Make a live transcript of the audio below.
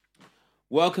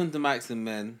Welcome to Mics and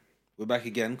Men. We're back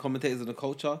again. Commentators of the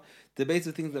culture, debates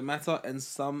of things that matter and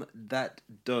some that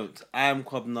don't. I am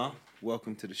Kwabna.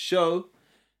 Welcome to the show.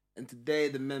 And today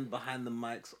the men behind the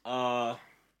mics are...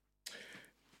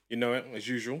 You know it, as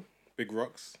usual. Big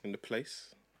Rocks in the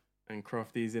place. And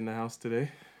Crafty's in the house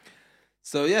today.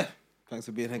 So yeah, thanks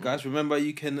for being here, guys. Remember,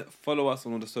 you can follow us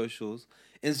on all the socials.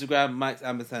 Instagram, Mics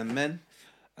Ampersand Men.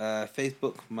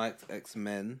 Facebook, Mics X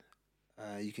Men.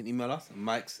 You can email us,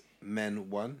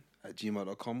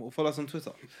 micsmen1@gmail.com, or follow us on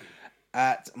Twitter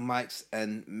at Mics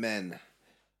and Men.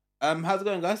 How's it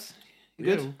going, guys? You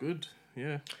good? All good.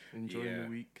 Yeah. Enjoying the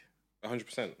week.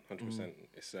 100%.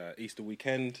 It's Easter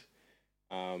weekend.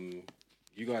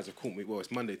 You guys have caught me. Well,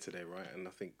 it's Monday today, right? And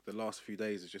I think the last few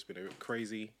days has just been a bit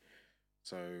crazy.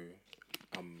 So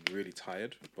I'm really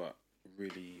tired, but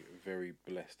really very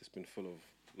blessed. It's been full of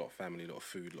a lot of family, a lot of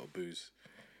food, a lot of booze.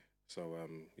 So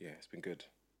yeah, it's been good.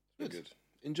 Good.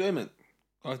 Enjoyment.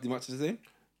 Can't do much to say.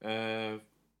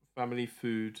 Family,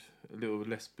 food, a little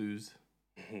less booze.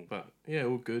 But yeah,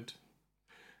 all good.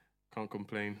 Can't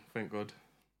complain. Thank God.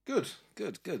 Good.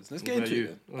 Let's get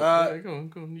into it. Go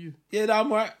on, you. Yeah, no,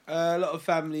 I'm alright. A lot of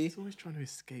family. He's always trying to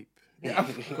escape. Yeah.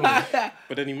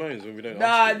 But then he moans when we don't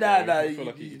Nah. I feel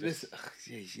like he Listen,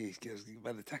 he's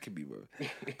about attacking me, bro.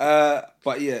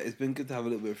 But yeah, it's been good to have a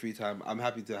little bit of free time. I'm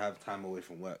happy to have time away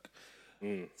from work.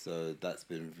 So that's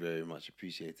been very much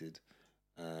appreciated.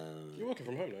 You're working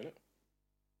from home, though, innit?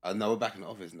 No, we're back in the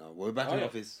office now. We're back in the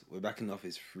office. We're back in the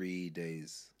office 3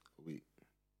 days a week.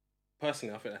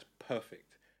 Personally, I think that's perfect.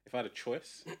 If I had a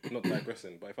choice, not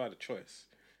digressing, but if I had a choice,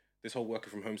 this whole working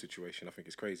from home situation, I think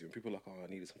is crazy. When people are like, "Oh, I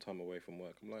needed some time away from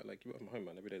work," I'm like, you work from home,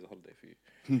 man. Every day's a holiday for you.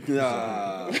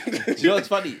 Nah. Do you know what's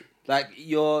funny? Like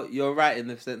you're right in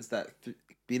the sense that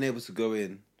being able to go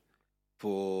in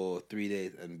for 3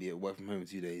 days and be at work from home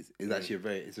 2 days is actually a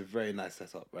very nice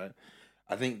setup, right?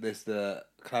 I think there's the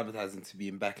acclimatizing to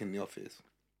being back in the office.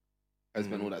 I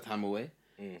spent all that time away.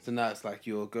 So now it's like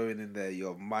you're going in there,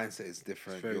 your mindset is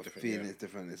different, your feeling is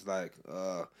different. It's like,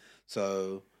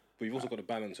 so... But you've also got a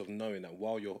balance of knowing that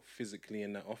while you're physically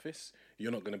in that office,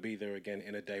 you're not going to be there again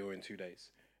in a day or in 2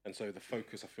 days. And so the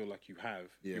focus I feel like you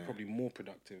have, you're probably more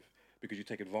productive because you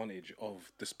take advantage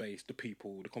of the space, the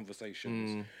people, the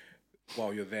conversations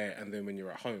while you're there. And then when you're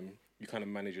at home, you kind of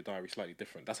manage your diary slightly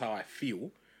different. That's how I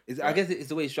feel. I guess it's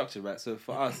the way it's structured, right? So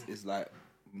for us, it's like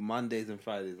Mondays and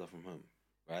Fridays are from home,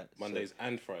 right? Mondays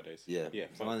and Fridays. Yeah.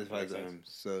 So Mondays, Fridays at home.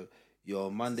 So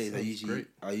your Mondays are usually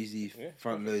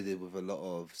front loaded with a lot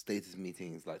of status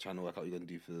meetings, like trying to work out what you're gonna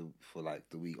do for like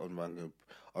the week on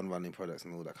running products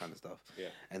and all that kind of stuff. Yeah.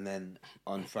 And then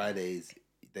on Fridays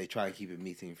they try and keep it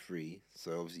meeting free.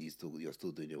 So obviously you're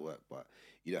still doing your work, but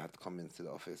you don't have to come into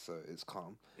the office, so it's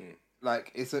calm.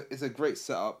 Like it's a great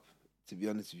setup, to be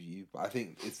honest with you. But I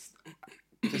think it's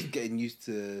just getting used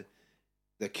to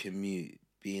the commute.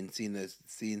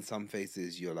 Seeing some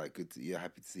faces you're like you're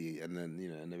happy to see, and then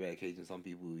on the rare occasion some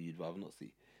people you'd rather not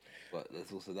see. But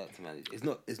there's also that to manage. This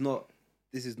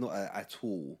is not at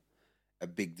all a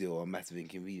big deal or a massive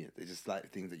inconvenience. It's just like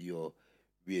things that you're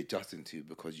readjusting to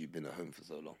because you've been at home for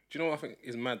so long. Do you know what I think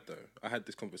is mad though? I had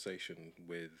this conversation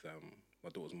with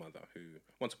my daughter's mother, who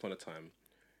once upon a time,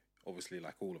 obviously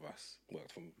like all of us,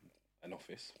 worked from an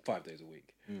office 5 days a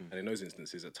week, and in those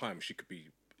instances, at times she could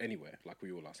be anywhere, like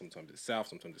we all are. Sometimes it's south,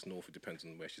 sometimes it's north. It depends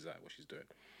on where she's at, what she's doing.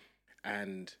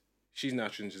 And she's now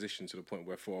transitioned to the point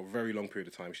where for a very long period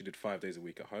of time she did 5 days a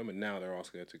week at home, and now they're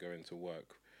asking her to go into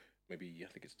work maybe, I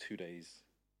think it's 2 days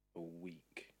a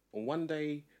week, or 1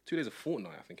 day, 2 days a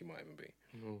fortnight, I think it might even be.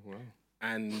 Oh, wow.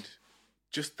 And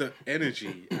just the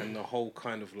energy and the whole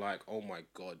kind of like, oh my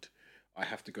God, I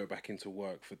have to go back into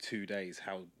work for 2 days.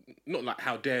 Not like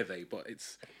how dare they, but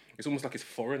it's almost like it's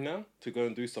foreign now to go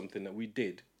and do something that we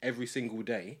did every single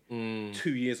day 2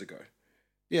 years ago.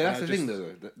 Yeah, that's the thing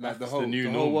though. Like the whole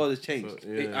world has changed. So,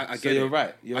 yeah. I so get you're it.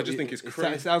 right. I just think it's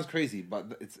crazy. It sounds crazy,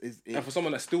 but it's and for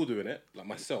someone that's still doing it, like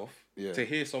myself, to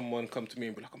hear someone come to me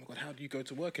and be like, "Oh my God, how do you go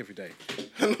to work every day?"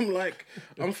 And I'm like,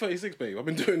 "I'm 36, babe. I've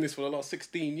been doing this for the last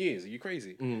 16 years. Are you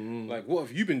crazy? Like, what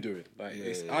have you been doing?" Like,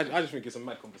 I just think it's a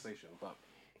mad conversation, but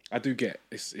I do get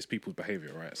it's people's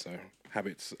behaviour, right? So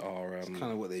habits are it's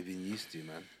kind of what they've been used to,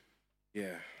 man.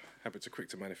 Yeah, habits are quick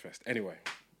to manifest. Anyway,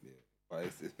 but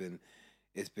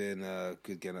it's been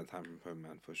good getting that time from home,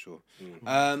 man, for sure.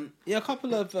 A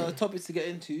couple of topics to get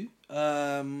into.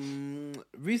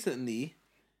 Recently,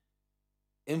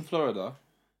 in Florida,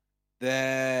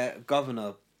 their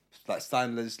governor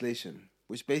signed legislation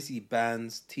which basically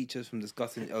bans teachers from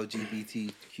discussing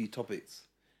LGBTQ topics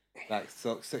like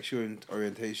sexual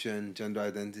orientation, gender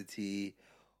identity,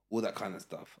 all that kind of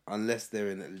stuff, unless they're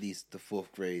in at least the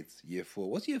 4th grade, year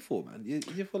 4. What's year 4, man?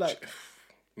 Year 4 like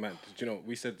Man, did you know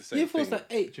we said the same year thing? 4's like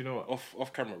 8. Do you know what?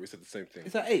 Off camera, we said the same thing.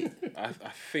 It's like 8. I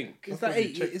think. It's like thought you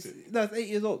 8. checked It's, it. no, it's 8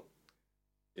 years old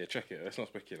Yeah, check it. Let's not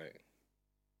speculate.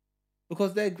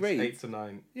 because their It's grades 8 to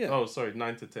 9. Yeah. Oh, sorry,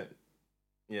 9 to 10.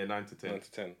 Yeah, 9 to 10. 9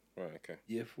 to 10. Right. Okay.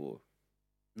 year 4,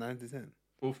 9 to 10.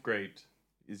 4th grade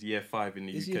is year 5 in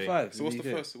the It's UK. year 5. So what's the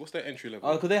first? What's their entry level?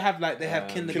 Oh, because they have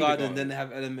kindergarten, kindergarten. then they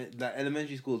have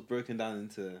elementary schools broken down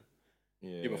into.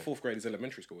 Yeah. Yeah, but 4th grade is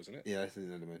elementary school, isn't it? Yeah, that's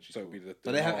in elementary So school. it'd be the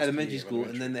But they have last elementary year of school,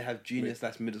 and then elementary. they have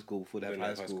junior/middle school before they have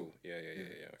Then high school. Yeah.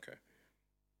 Okay.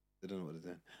 They don't know what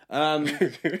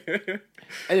they're doing.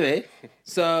 Anyway,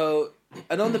 so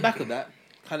and on the back of that,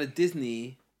 kind of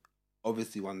Disney,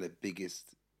 obviously one of the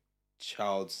biggest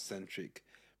child-centric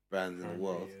brands in the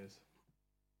world,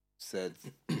 said,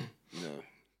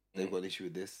 they've got an issue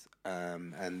with this,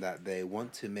 and that they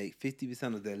want to make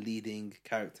 50% of their leading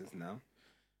characters now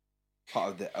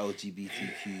part of the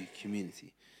LGBTQ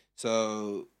community.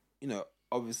 So,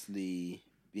 obviously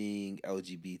being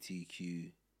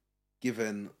LGBTQ,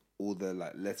 given all the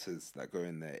like letters that go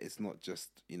in there, it's not just,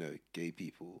 gay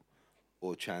people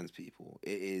or trans people.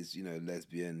 It is,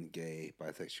 lesbian, gay,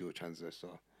 bisexual,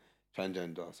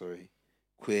 transgender,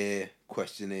 queer,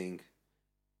 questioning,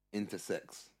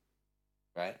 intersex,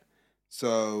 right?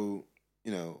 So,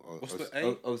 What's the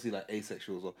A? obviously like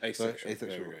asexual as well. Asexual. Asexual.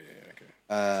 There we go, yeah, okay.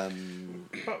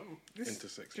 But this,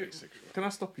 Intersex, asexual. Can I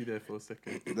stop you there for a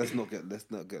second? Let's not get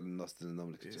lost in the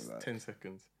nomenclature. It's Like that. 10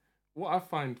 seconds. What I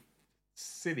find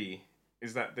silly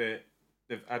is that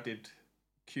they've added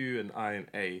Q and I and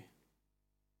A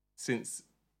since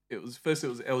it was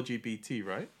LGBT,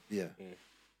 right? Yeah.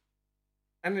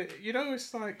 And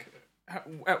it's like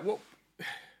at what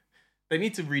they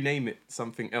need to rename it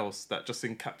something else that just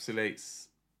encapsulates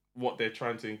what they're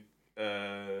trying to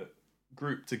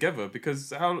group together,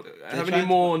 because how many trying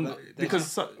more to-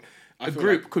 because I a feel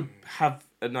group like- could have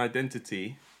an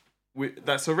identity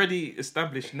that's already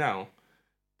established now,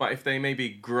 but if they maybe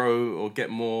grow or get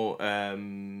more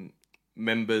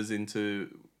members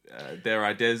into their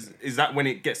ideas, is that when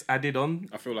it gets added on?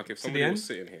 I feel like if the somebody end? was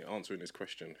sitting here answering this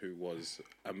question who was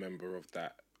a member of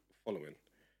that following,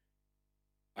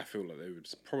 I feel like they would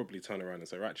probably turn around and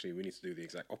say, actually, we need to do the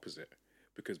exact opposite.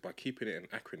 Because by keeping it an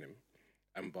acronym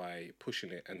and by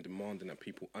pushing it and demanding that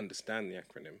people understand the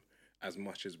acronym as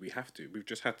much as we have to, we've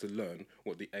just had to learn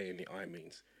what the A and the I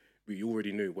means. We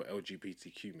already knew what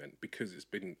LGBTQ meant because it's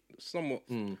been somewhat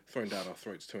thrown down our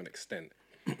throats to an extent.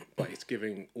 But it's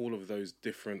giving all of those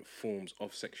different forms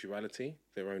of sexuality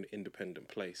their own independent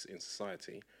place in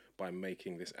society by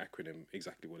making this acronym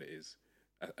exactly what it is.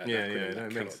 An acronym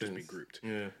that cannot just be grouped.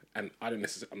 Yeah. And I don't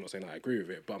necessarily, I'm not saying I agree with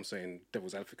it, but I'm saying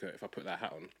devil's advocate, if I put that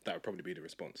hat on, that would probably be the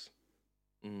response.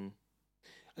 I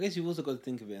guess you've also got to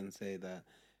think of it and say that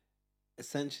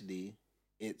essentially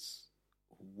it's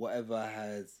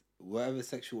whatever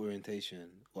sexual orientation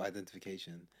or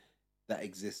identification that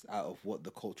exists out of what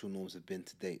the cultural norms have been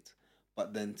to date.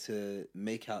 But then to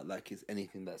make out like it's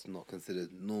anything that's not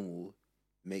considered normal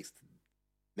makes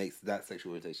that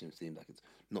sexual orientation seem like it's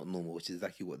not normal, which is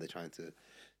exactly what they're trying to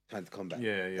combat.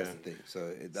 Yeah, yeah. That's the thing.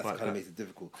 So that's like kind of that makes it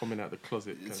difficult. Coming out the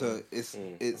closet. So it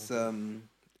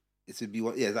should be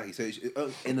one. Yeah, exactly. So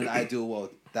in an ideal world,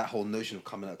 that whole notion of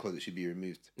coming out of the closet should be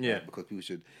removed. Yeah. Because people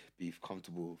should be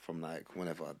comfortable from like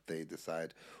whenever they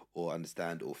decide or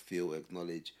understand or feel or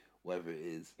acknowledge whatever it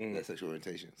is their sexual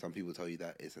orientation. Some people tell you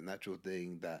that it's a natural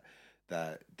thing that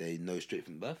they know straight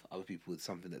from birth. Other people, it's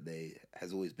something that they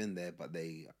has always been there, but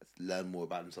they learn more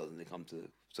about themselves and they come to.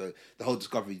 So the whole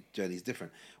discovery journey is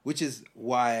different, which is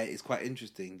why it's quite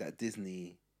interesting that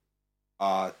Disney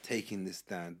are taking this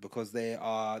stand, because they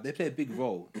play a big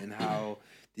role in how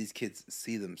these kids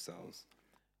see themselves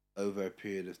over a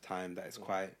period of time that is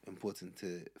quite important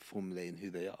to formulating who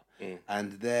they are.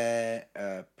 And their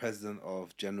president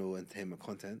of General Entertainment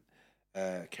Content,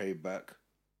 Kerry Burke,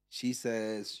 she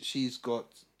says she's got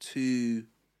 2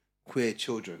 queer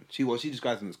children. She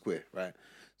describes them as queer, right?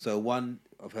 So one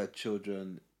of her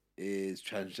children is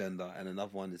transgender and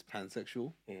another one is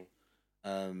pansexual.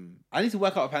 I need to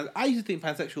work out I used to think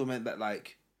pansexual meant that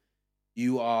like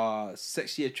you are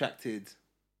sexually attracted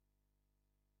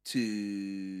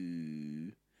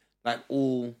to like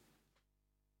all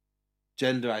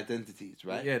gender identities,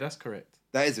 right? Yeah, that's correct.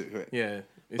 That is it, correct? Yeah,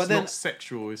 it's But then- not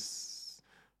sexual. It's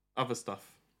other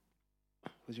stuff.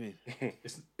 What do you mean?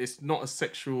 It's not a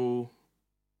sexual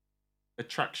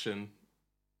attraction.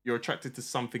 You're attracted to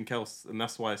something else, and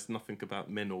that's why it's nothing about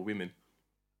men or women.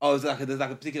 Oh, there's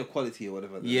like a particular quality or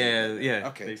whatever. Yeah.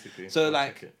 Okay. Basically. So I'll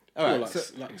like, check it. all right.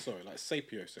 like So, like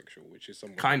sapiosexual, which is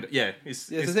someone Kind of, yeah. It's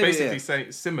so basically yeah.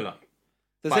 saying similar,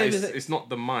 the but same it's not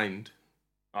the mind.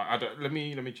 I don't. Let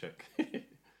me check.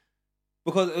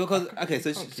 because okay,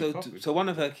 can't keep up with so one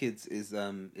of her kids is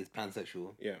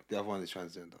pansexual. Yeah. The other one is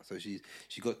transgender. So she's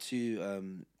got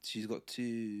two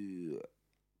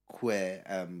queer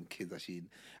kids as she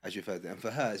refers to, and for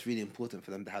her it's really important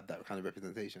for them to have that kind of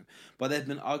representation. But there's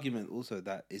been argument also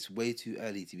that it's way too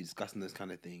early to be discussing those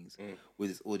kind of things with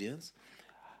this audience.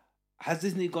 Has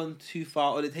Disney gone too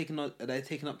far, or are they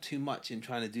taking up too much in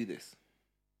trying to do this?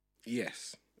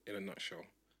 Yes, in a nutshell.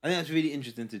 I think that's really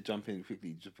interesting to jump in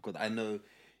quickly, just because I know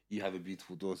you have a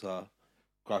beautiful daughter.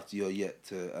 Crafty, you're yet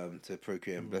to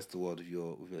procreate and bless the world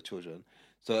with your children.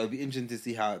 So it'll be interesting to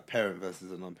see how a parent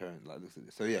versus a non-parent looks at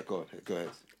this. So yeah, go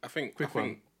ahead. I think Quick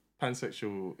one.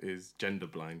 Pansexual is gender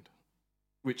blind,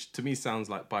 which to me sounds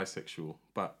like bisexual,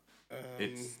 but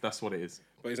that's what it is.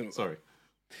 But isn't Sorry.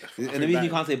 And the reason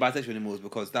you can't say bisexual anymore is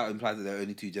because that implies that there are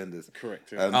only two genders.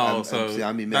 Correct. Yeah.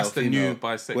 I mean, male, that's the female. new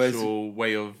bisexual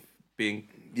way of being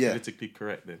politically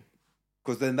correct. Then,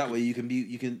 because then that way you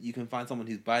can find someone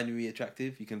who's binary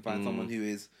attractive. You can find someone who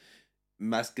is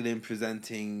masculine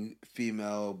presenting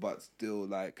female but still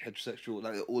like heterosexual.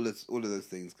 Like all of those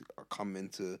things come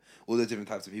into all the different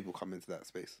types of people come into that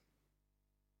space.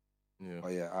 Yeah. Oh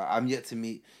yeah, I'm yet to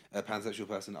meet a pansexual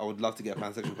person. I would love to get a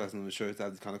pansexual person on the show to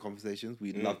have these kind of conversations.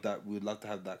 We'd love that. We'd love to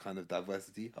have that kind of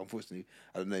diversity. Unfortunately,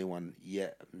 I don't know anyone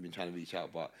yet. I've been trying to reach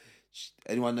out, but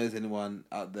anyone knows anyone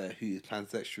out there who is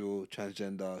pansexual,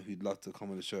 transgender, who'd love to come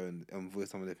on the show and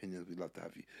voice some of their opinions, we'd love to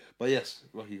have you. But yes,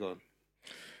 Rocky, go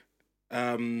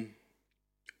on.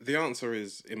 The answer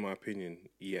is, in my opinion,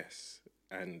 yes,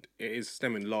 and it is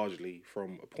stemming largely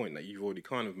from a point that you've already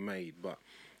kind of made, but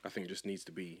I think it just needs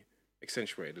to be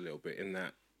accentuated a little bit in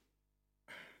that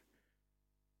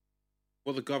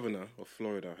what the governor of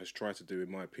Florida has tried to do,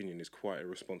 in my opinion, is quite a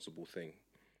responsible thing.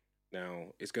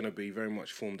 Now, it's going to be very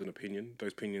much formed an opinion.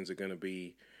 Those opinions are going to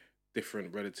be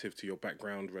different relative to your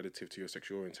background, relative to your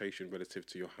sexual orientation, relative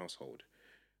to your household.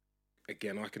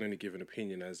 Again, I can only give an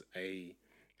opinion as a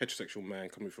heterosexual man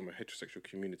coming from a heterosexual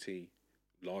community,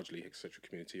 largely heterosexual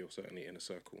community, or certainly in a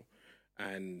circle,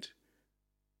 and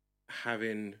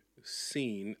having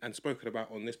seen and spoken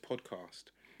about on this podcast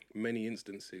many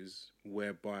instances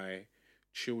whereby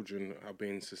children are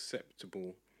being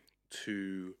susceptible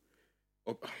to,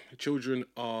 or children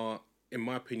are, in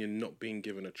my opinion, not being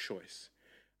given a choice.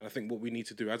 And I think what we need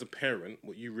to do as a parent,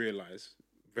 what you realise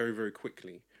very, very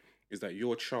quickly, is that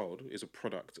your child is a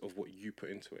product of what you put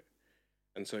into it.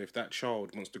 And so if that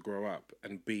child wants to grow up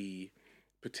and be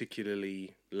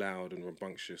particularly loud and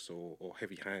rambunctious or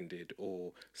heavy-handed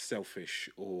or selfish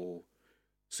or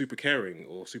super caring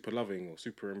or super loving or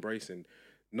super embracing,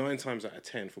 9 times out of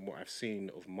 10 from what I've seen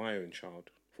of my own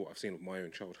child, what I've seen of my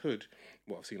own childhood,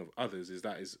 what I've seen of others, is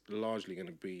that is largely going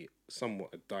to be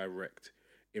somewhat a direct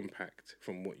impact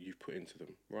from what you've put into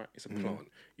them, right? It's a plant.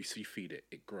 You feed it,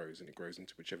 it grows, and it grows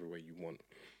into whichever way you want.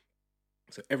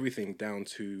 So everything down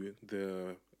to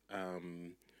the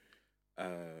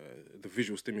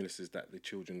visual stimuluses that the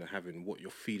children are having, what you're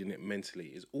feeding it mentally,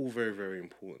 is all very, very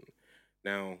important.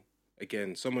 Now,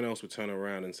 again, someone else would turn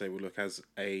around and say, well, look, as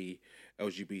a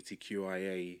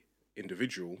LGBTQIA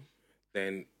individual,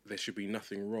 then there should be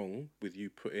nothing wrong with you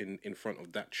putting in front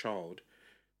of that child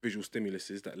visual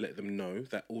stimuluses that let them know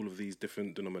that all of these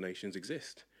different denominations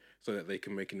exist, so that they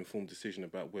can make an informed decision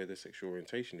about where their sexual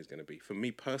orientation is going to be. For me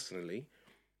personally,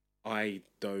 I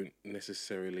don't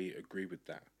necessarily agree with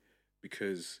that,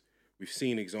 because we've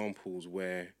seen examples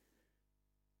where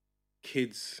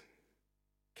kids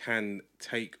can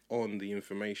take on the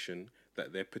information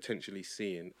that they're potentially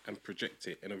seeing and project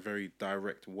it in a very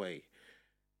direct way,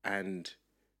 and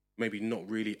maybe not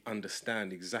really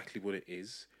understand exactly what it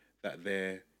is that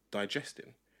they're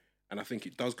digesting. And I think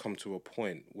it does come to a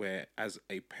point where, as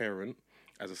a parent,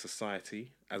 as a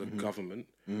society, as a government,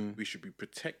 we should be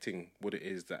protecting what it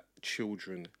is that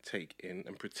children take in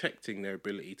and protecting their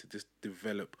ability to just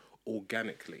develop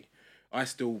organically. I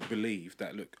still believe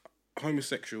that, look,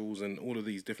 homosexuals and all of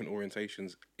these different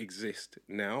orientations exist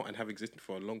now and have existed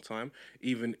for a long time,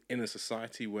 even in a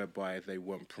society whereby they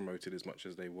weren't promoted as much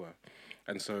as they were.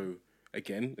 And so,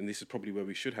 again, and this is probably where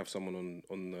we should have someone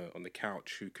on the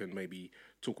couch who can maybe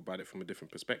talk about it from a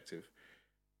different perspective.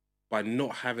 By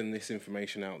not having this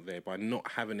information out there, by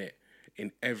not having it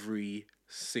in every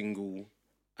single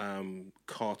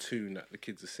cartoon that the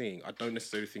kids are seeing, I don't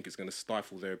necessarily think it's going to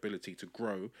stifle their ability to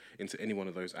grow into any one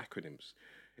of those acronyms.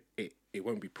 it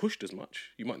won't be pushed as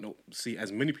much. You might not see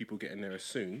as many people getting there as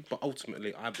soon, but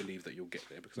ultimately, I believe that you'll get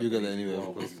there because You'll I get there believe anyway, you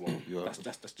are because where you are. you are.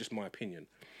 That's just my opinion.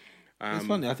 It's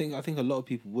funny. I think a lot of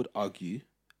people would argue.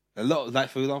 A lot, like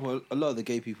for example, a lot of the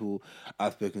gay people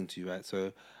I've spoken to, right?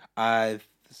 So I've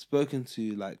spoken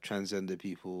to like transgender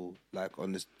people, like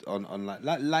on this on like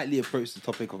lightly approach the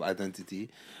topic of identity.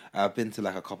 I've been to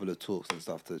like a couple of talks and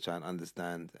stuff to try and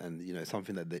understand, and you know,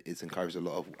 something that is encouraged a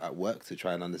lot of at work to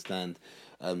try and understand,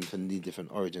 from the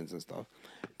different origins and stuff.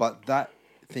 But that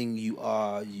thing who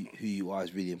you are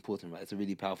is really important, right? It's a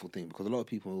really powerful thing because a lot of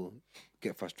people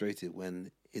get frustrated when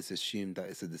it's assumed that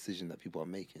it's a decision that people are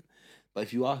making. But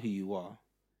if you are who you are,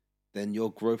 then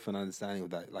your growth and understanding of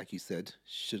that, like you said,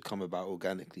 should come about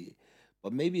organically.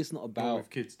 But maybe it's not Not about with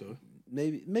kids though.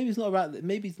 maybe it's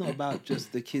not about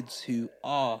just the kids who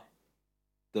are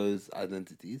those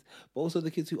identities, but also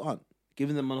the kids who aren't,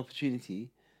 giving them an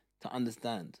opportunity to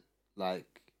understand,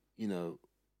 like, you know,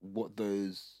 what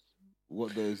those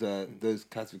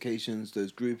classifications,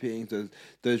 those groupings,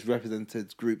 those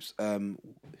represented groups,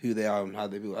 who they are and how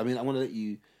they feel. I mean, I want to let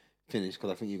you finish because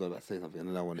I think you got about to say something, and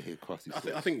then I want to hear Crossy's thoughts.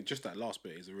 I think just that last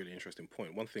bit is a really interesting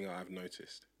point. One thing I've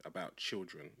noticed about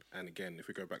children, and again, if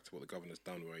we go back to what the governor's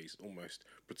done, where he's almost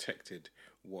protected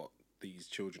what these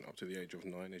children up to the age of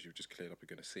 9, as you've just cleared up, are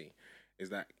going to see, is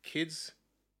that kids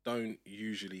don't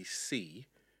usually see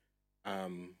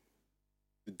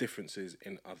the differences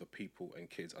in other people and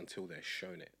kids until they're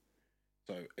shown it.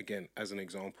 So again, as an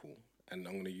example, and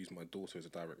I'm going to use my daughter as a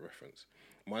direct reference.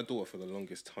 My daughter, for the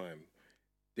longest time,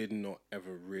 did not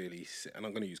ever really see, and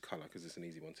I'm going to use colour because it's an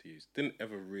easy one to use. Didn't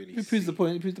ever really. It proves the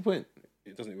point.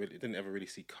 It didn't ever really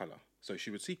see colour. So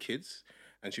she would see kids,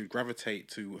 and she would gravitate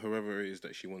to whoever it is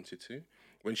that she wanted to.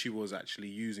 When she was actually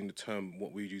using the term,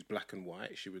 what we use, black and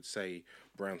white, she would say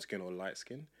brown skin or light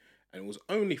skin. And it was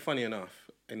only, funny enough,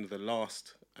 in the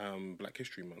last Black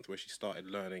History Month where she started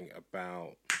learning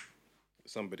about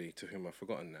somebody to whom I've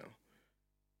forgotten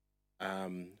now,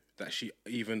 that she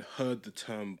even heard the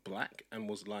term black and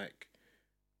was like,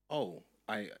 oh,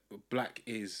 black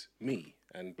is me,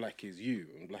 and black is you,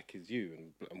 and black is you,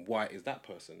 and white is that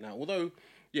person. Now, although,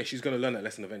 yeah, she's going to learn that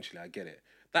lesson eventually, I get it.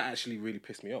 That actually really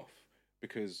pissed me off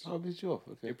because... Oh, pissed you off?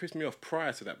 Okay. It pissed me off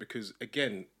prior to that because,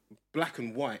 again, black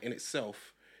and white in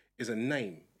itself is a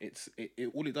name.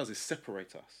 All it does is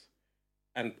separate us.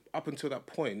 And up until that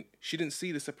point, she didn't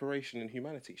see the separation in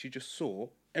humanity. She just saw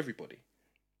everybody.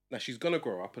 Now, she's going to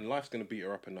grow up and life's going to beat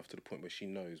her up enough to the point where she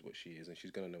knows what she is and she's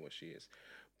going to know what she is.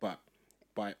 But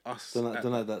by us... Don't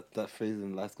like that phrase,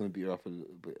 and life's going to beat her up a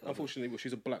little bit. Unfortunately, well,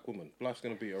 she's a black woman. Life's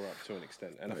going to beat her up to an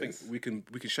extent. And I think we can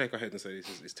shake our head and say this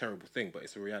is a terrible thing, but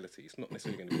it's a reality. It's not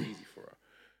necessarily going to be easy for her.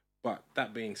 But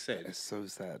that being said... It's so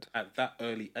sad. At that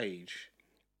early age,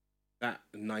 that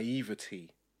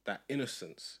naivety, that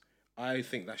innocence, I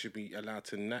think that should be allowed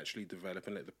to naturally develop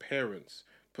and let the parents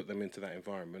put them into that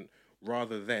environment,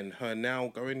 rather than her now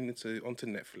going onto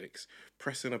Netflix,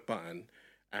 pressing a button,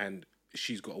 and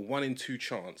she's got a 1 in 2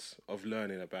 chance of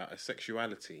learning about a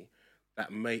sexuality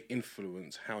that may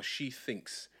influence how she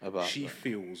thinks,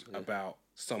 feels about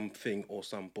something or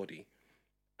somebody.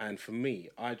 And for me,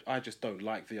 I just don't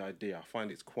like the idea. I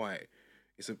find it's quite...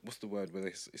 what's the word where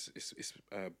it's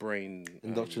brain...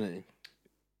 Indoctrinating.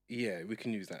 Yeah, we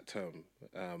can use that term.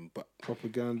 But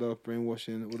propaganda,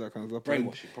 brainwashing, all that kind of stuff.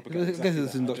 Brainwashing, propaganda. I guess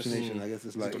it's indoctrination. I guess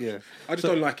it's like, yeah. I just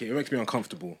don't like it. It makes me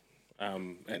uncomfortable.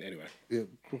 And anyway. Yeah,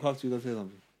 Kukowski, you going to say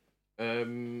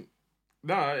something?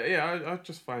 I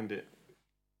just find it,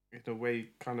 in a way,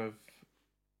 kind of,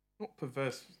 not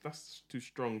perverse, that's too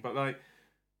strong, but like,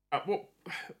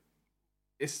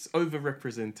 it's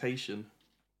over-representation.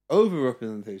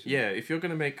 Over-representation? Yeah, if you're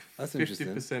going to make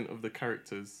 50% of the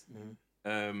characters... Mm-hmm.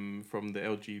 From the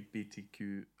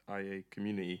LGBTQIA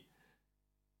community,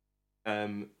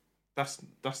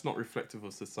 that's not reflective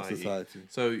of society.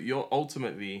 So you're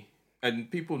ultimately, and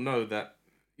people know that,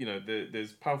 you know,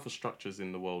 there's powerful structures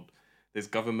in the world. There's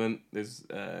government. There's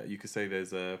you could say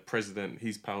there's a president.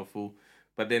 He's powerful,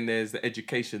 but then there's the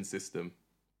education system,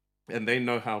 and they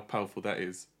know how powerful that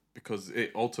is because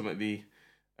it ultimately.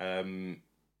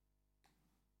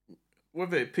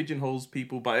 Whether it pigeonholes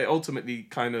people, but it ultimately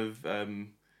kind of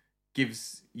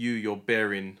gives you your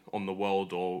bearing on the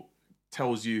world or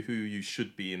tells you who you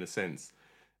should be in a sense,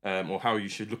 or how you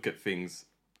should look at things,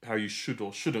 how you should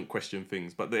or shouldn't question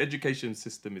things. But the education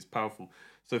system is powerful.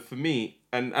 So for me,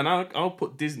 and I'll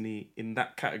put Disney in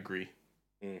that category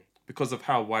because of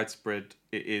how widespread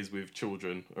it is with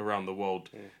children around the world,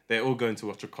 they're all going to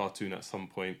watch a cartoon at some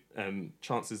point, and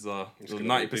chances are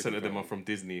 90% of them are from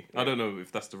Disney. I don't know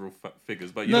if that's the real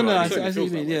figures, but you know what I mean. I see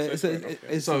what you mean. Yeah,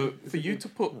 So for you to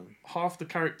put half the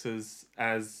characters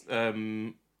as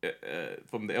from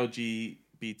the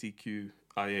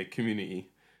LGBTQIA community,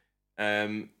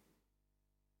 were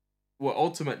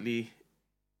ultimately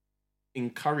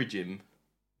encouraging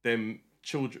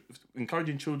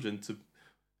children to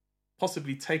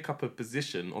possibly take up a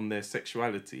position on their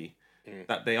sexuality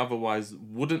that they otherwise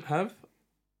wouldn't have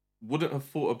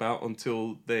thought about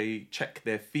until they check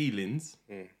their feelings,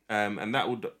 and that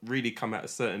would really come at a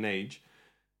certain age.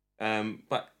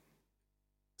 But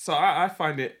so I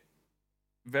find it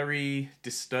very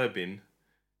disturbing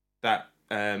that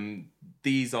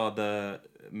these are the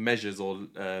measures or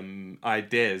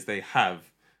ideas they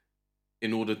have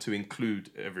in order to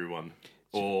include everyone,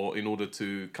 or in order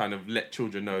to kind of let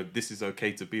children know this is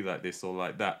okay to be like this or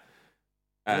like that.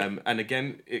 And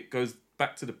again, it goes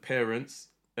back to the parents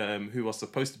who are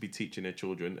supposed to be teaching their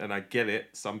children. And I get it.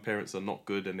 Some parents are not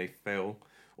good and they fail,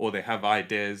 or they have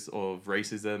ideas of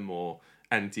racism or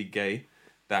anti-gay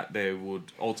that they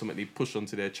would ultimately push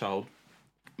onto their child.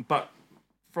 But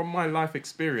from my life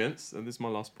experience, and this is my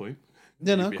last point,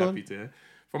 you'd be happy to hear.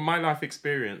 From my life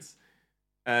experience,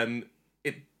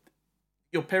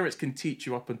 your parents can teach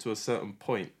you up until a certain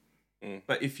point.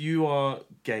 But if you are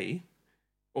gay,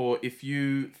 or if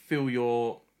you feel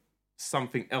you're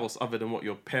something else other than what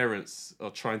your parents are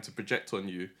trying to project on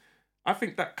you, I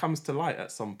think that comes to light at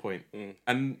some point.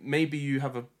 And maybe you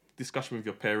have a discussion with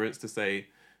your parents to say,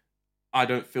 I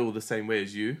don't feel the same way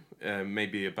as you,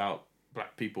 maybe about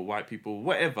black people, white people,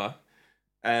 whatever,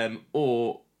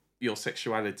 or your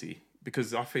sexuality.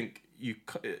 Because I think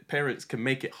parents can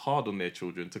make it hard on their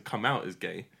children to come out as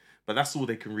gay, but that's all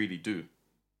they can really do.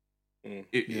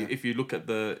 If you look at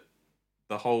the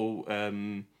whole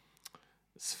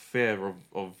sphere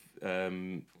of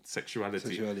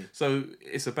sexuality. So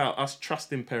it's about us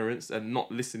trusting parents and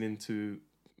not listening to,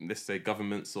 let's say,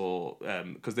 governments, or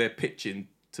because they're pitching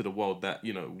to the world that,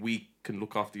 you know, we can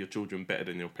look after your children better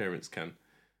than your parents can,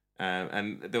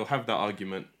 and they'll have that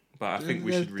argument, but I think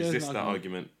we should resist that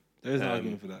argument. There is an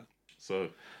argument for that. So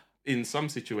in some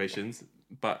situations,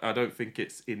 but I don't think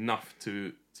it's enough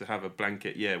to have a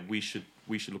blanket, we should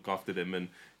look after them and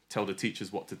tell the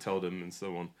teachers what to tell them and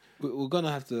so on. We're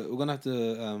gonna have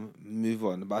to move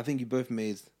on, but I think you both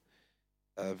made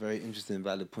very interesting,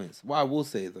 valid points. What I will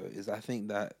say though is I think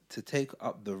that to take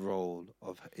up the role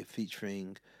of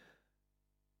featuring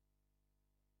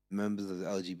members of the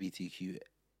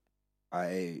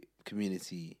LGBTQIA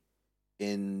community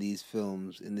in these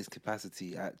films in this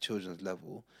capacity at children's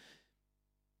level,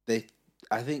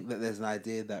 I think that there's an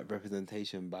idea that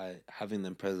representation by having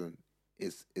them present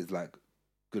is like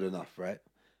good enough, right?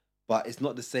 But it's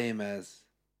not the same as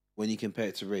when you compare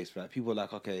it to race, right? People are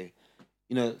like, okay,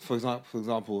 you know, for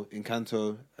example,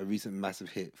 Encanto, a recent massive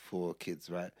hit for kids,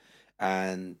 right?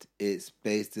 And it's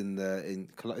based is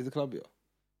it Colombia?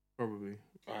 Probably.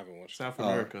 I haven't watched South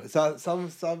America.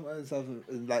 Some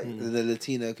like the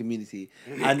Latino community,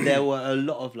 and there were a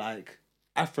lot of like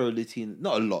Afro-Latino,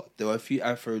 not a lot. There were a few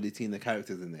Afro-Latino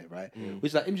characters in there, right? Which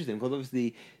is like interesting because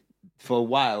obviously, for a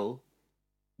while,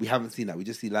 we haven't seen that. We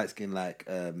just see light skin like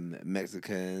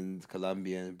Mexicans,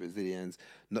 Colombians, Brazilians,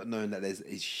 not knowing that there's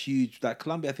a huge, like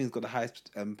Colombia I think has got the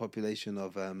highest population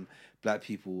of black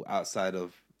people outside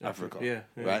of Africa.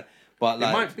 Right? But like,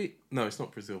 it might be, no, it's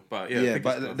not Brazil, but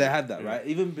but they had that, right?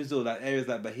 Even Brazil, like areas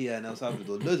like Bahia and El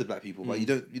Salvador, loads of black people, but you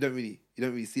don't really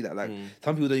see that. Like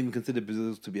some people don't even consider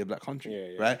Brazil to be a black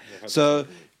country, right? So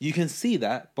you can see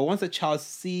that, but once a child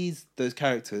sees those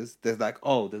characters, there's like,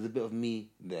 oh, there's a bit of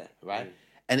me there, right?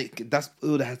 And that's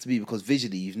all it has to be because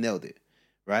visually you've nailed it,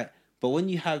 right? But when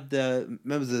you have the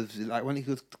members of, like, when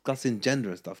you're discussing gender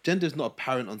and stuff, gender is not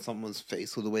apparent on someone's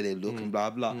face or the way they look and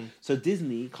blah, blah. So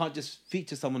Disney can't just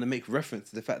feature someone and make reference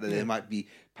to the fact that they might be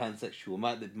pansexual,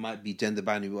 might be gender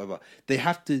binary, whatever. They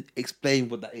have to explain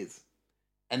what that is.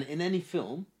 And in any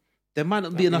film, there might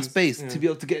not be enough space to be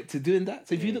able to get to doing that.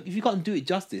 So if you can't do it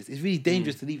justice, it's really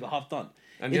dangerous to leave it half done.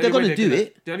 And if they're going to do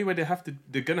it... The only way they're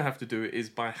going to have to do it is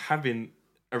by having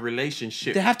a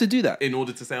relationship. They have to do that in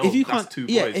order to say, "Oh, if you that's two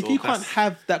boys." Yeah, if you can't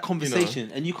have that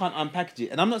conversation and you can't unpackage it,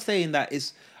 and I'm not saying that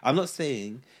it's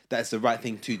the right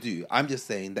thing to do. I'm just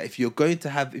saying that if you're going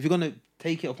to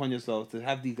take it upon yourself to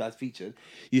have these guys featured,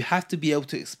 you have to be able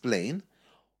to explain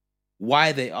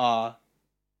why they are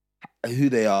who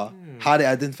they are, how they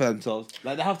identify themselves.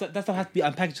 Like that stuff has to be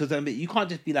unpackaged to a certain bit. You can't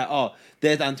just be like, "Oh,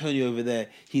 there's Antonio over there.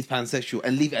 He's pansexual,"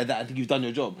 and leave it at that. I think you've done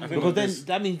your job, because then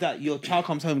that means that your child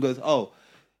comes home and goes, "Oh,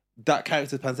 that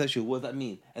character's pansexual. What does that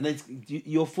mean? And then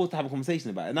you're forced to have a conversation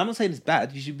about it. And I'm not saying it's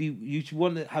bad. You should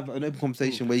want to have an open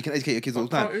conversation where you can educate your kids all the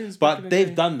time. But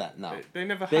they've done that now. They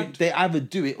never had. They either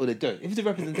do it or they don't. If it's a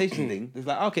representation thing, it's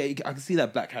like, okay, I can see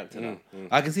that black character now.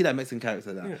 I can see that Mexican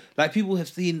character now. Yeah. Like, people have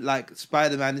seen like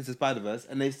Spider-Man into Spider-Verse,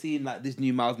 and they've seen like this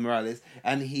new Miles Morales,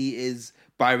 and he is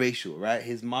biracial, right?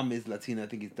 His mum is Latina, I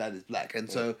think his dad is black, and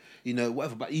so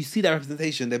whatever. But you see that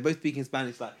representation. They're both speaking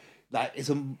Spanish, like it's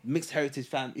a mixed heritage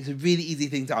family. It's a really easy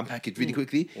thing to unpackage really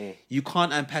quickly. You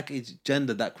can't unpackage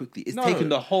gender that quickly. It's taken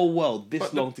the whole world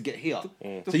this long to get here.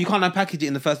 So you can't unpackage it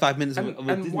in the first 5 minutes of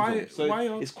a Disney film.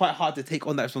 So it's quite hard to take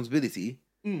on that responsibility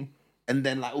and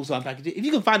then like also unpackage it. If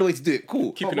you can find a way to do it,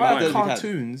 cool. Keep in mind,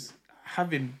 cartoons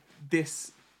having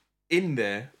this in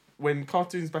there when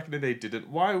cartoons back in the day didn't.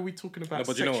 Why are we talking about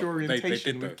sexual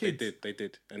orientation with kids? They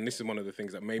did. And this is one of the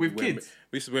things that maybe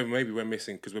this is where maybe we're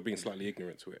missing because we're being slightly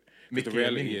ignorant to it. Because the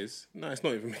reality is, no, it's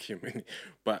not even Mickey and Minnie.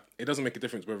 But it doesn't make a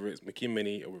difference whether it's Mickey and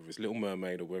Minnie or whether it's Little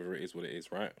Mermaid or whether it is what it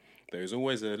is, right? There is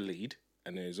always a lead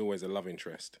and there's always a love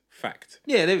interest. Fact.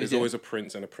 Yeah, there's always a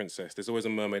prince and a princess. There's always a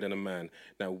mermaid and a man.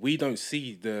 Now, we don't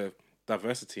see the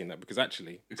diversity in that because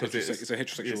actually it's a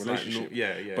heterosexual relationship.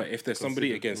 Yeah. But if there's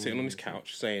somebody again sitting on this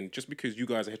couch saying just because you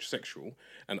guys are heterosexual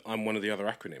and I'm one of the other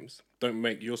acronyms, don't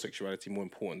make your sexuality more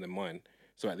important than mine.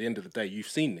 So at the end of the day, you've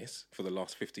seen this for the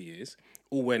last 50 years.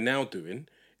 All we're now doing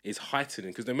is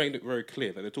heightening because they made it very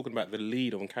clear that they're talking about the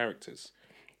lead on characters.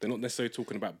 They're not necessarily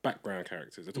talking about background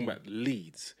characters. They're talking about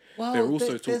leads. Well, they're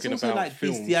also talking about like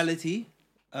films. Bestiality.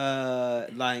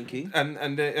 Lion King,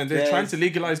 and they're trying to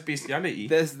legalize bestiality.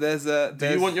 Do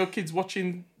you want your kids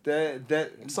watching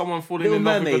someone falling Little in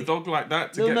love Mermaid. with a dog like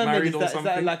that to Little get Mermaid, married or something?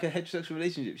 Is that like a heterosexual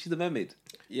relationship? She's a mermaid.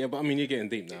 Yeah, but I mean, you're getting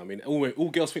deep now. I mean, all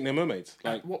girls think they're mermaids.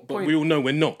 Like, what but point? we all know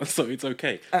we're not, so it's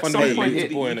okay. At some point, it's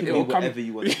a boy and a you girl. can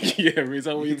be whatever you want. Yeah, is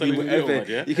that what you're telling me?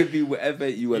 Yeah, you can be whatever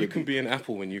you want. You can be an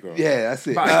apple when you grow up. Yeah, that's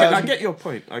it. But I get your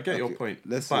point. I get your point.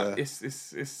 But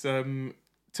it's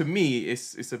to me,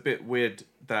 it's a bit weird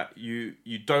that you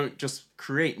don't just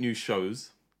create new shows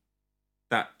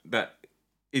that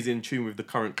is in tune with the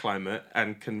current climate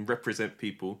and can represent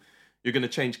people. You're going to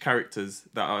change characters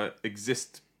that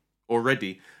exist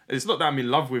already. It's not that I'm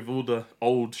in love with all the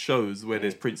old shows where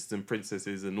there's princes and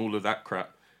princesses and all of that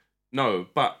crap. No,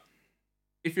 but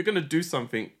if you're going to do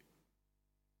something,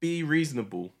 be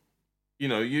reasonable.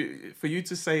 For you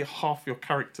to say half your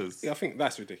characters, I think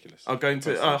that's ridiculous. Are going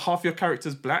to half your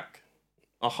characters black,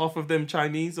 are half of them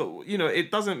Chinese, or it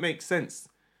doesn't make sense.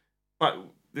 But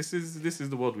this is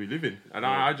the world we live in, and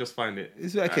I just find it.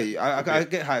 It's okay. I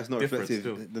get how it's not reflective.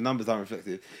 Still. The numbers aren't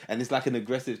reflective, and it's like an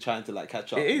aggressive trying to like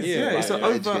catch up. It is, yeah. It's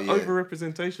an over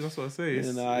representation. That's what I say.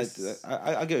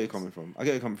 I get where you're coming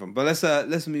from. But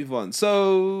let's move on.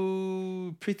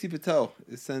 So Priti Patel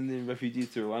is sending refugees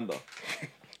to Rwanda.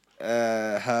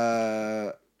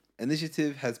 Her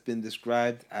initiative has been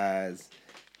described as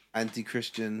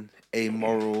anti-Christian,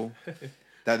 amoral.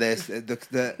 That there's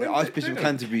the Archbishop of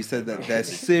Canterbury said that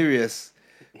there's serious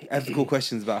ethical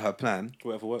questions about her plan.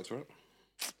 Whatever works, right?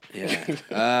 Yeah.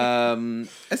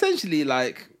 Essentially,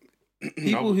 like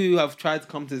people who have tried to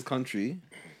come to this country,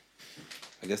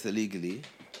 I guess illegally,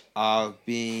 are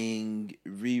being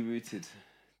rerouted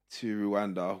to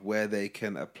Rwanda, where they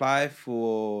can apply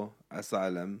for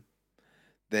asylum.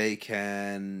 They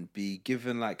can be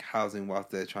given like housing whilst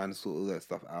they're trying to sort all that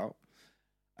stuff out.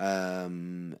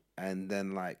 And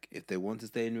then like if they want to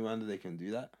stay in Rwanda, they can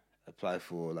do that. Apply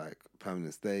for like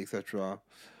permanent stay, etc.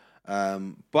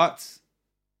 But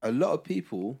a lot of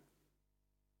people,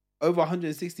 over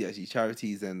 160 actually,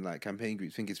 charities and like campaign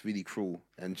groups think it's really cruel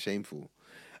and shameful.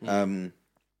 A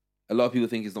lot of people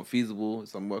think it's not feasible,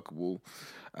 it's unworkable.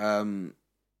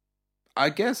 I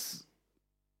guess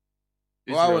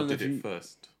Israel did it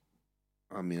first.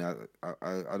 I mean, I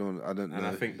don't know. And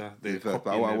I think that they first,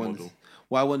 but what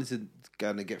I wanted to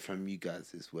kind of get from you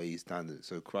guys is where you stand.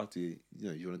 So, Krafty,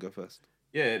 you want to go first?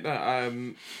 Yeah,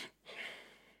 no,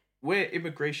 where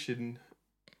immigration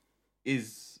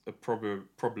is a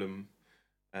problem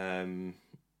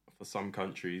for some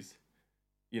countries,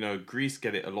 Greece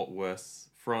get it a lot worse.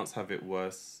 France have it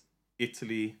worse.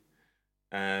 Italy,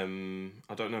 I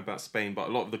don't know about Spain, but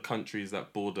a lot of the countries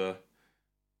that border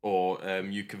or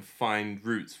you can find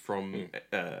routes from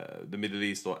the Middle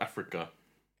East or Africa.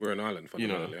 We're an island,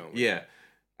 fundamentally, aren't we? Yeah,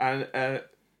 and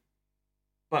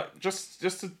but just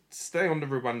to stay on the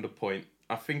Rwanda point,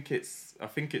 I think it's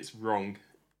wrong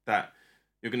that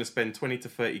you're going to spend 20 to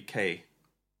 30k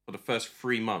for the first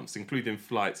 3 months, including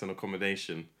flights and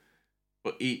accommodation,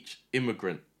 for each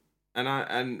immigrant,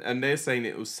 and they're saying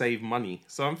it will save money.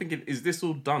 So I'm thinking, is this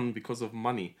all done because of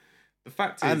money? the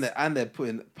fact And is, they're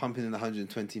pumping in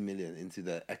 120 million into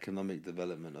the economic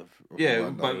development of yeah,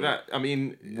 Rwanda. but that, I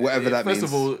mean, Whatever that first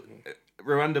means. of all,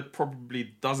 Rwanda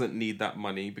probably doesn't need that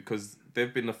money because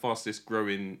they've been the fastest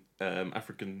growing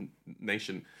African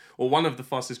nation, or one of the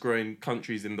fastest growing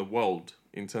countries in the world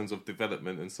in terms of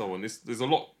development and so on. There's a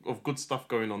lot of good stuff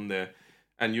going on there,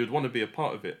 and you'd want to be a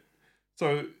part of it.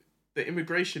 So the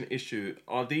immigration issue,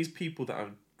 are these people that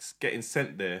are getting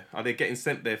sent there, are they getting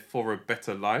sent there for a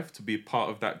better life, to be part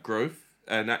of that growth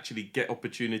and actually get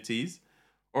opportunities?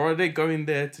 Or are they going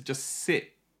there to just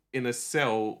sit in a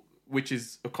cell, which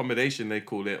is accommodation, they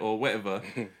call it, or whatever,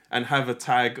 and have a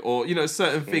tag, or, you know,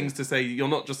 certain things to say you're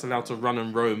not just allowed to run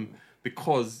and roam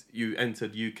because you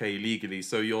entered UK legally.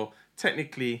 So you're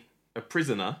technically a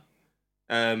prisoner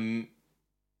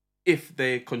if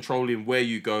they're controlling where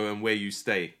you go and where you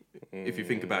stay, if you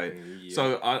think about it. Yeah.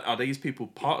 So are these people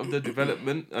part of the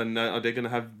development, and are they going to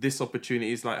have this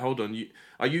opportunity? It's like, hold on,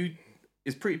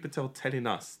 is Priti Patel telling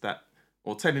us that,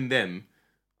 or telling them,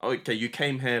 okay, you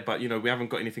came here, but, you know, we haven't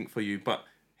got anything for you, but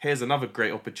here's another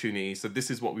great opportunity, so this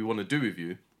is what we want to do with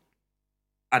you?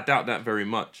 I doubt that very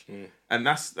much. And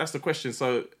that's the question.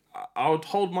 So I would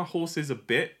hold my horses a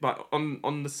bit, but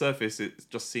on the surface, it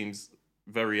just seems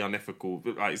very unethical.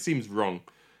 Like, it seems wrong.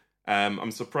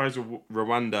 I'm surprised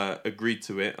Rwanda agreed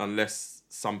to it, unless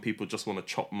some people just want to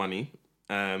chop money.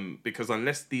 Because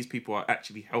unless these people are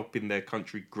actually helping their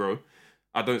country grow,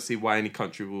 I don't see why any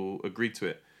country will agree to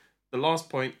it. The last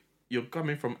point, you're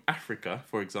coming from Africa,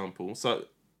 for example. So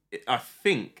I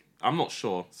think, I'm not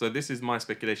sure, so this is my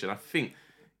speculation, I think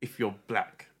if you're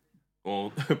black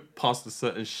or past a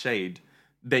certain shade,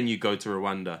 then you go to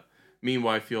Rwanda.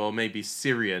 Meanwhile, if you're maybe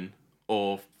Syrian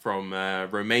or from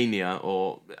Romania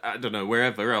or, I don't know,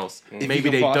 wherever else, maybe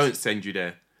they don't send you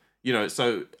there. You know,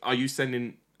 so are you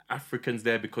sending Africans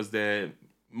there because they're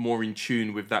more in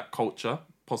tune with that culture,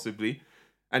 possibly?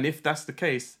 And if that's the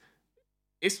case,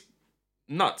 it's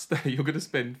nuts that you're going to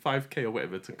spend 5k or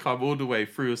whatever to come all the way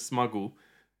through a smuggle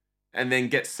and then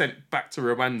get sent back to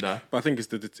Rwanda. But I think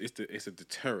it's a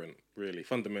deterrent, really.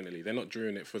 Fundamentally, they're not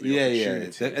doing it for the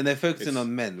opportunity. And they're focusing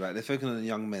on men, right? They're focusing on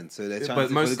young men. So they're trying But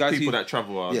to, most the guys people who, that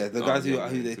travel are... the guys who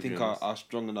young, they to think be honest. are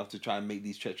strong enough to try and make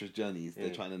these treacherous journeys,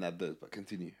 they're trying to nab those. But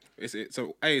continue.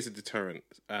 So A, it's a deterrent.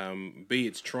 B,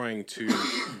 it's trying to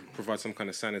provide some kind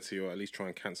of sanity, or at least try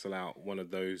and cancel out one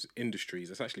of those industries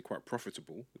that's actually quite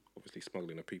profitable. Obviously,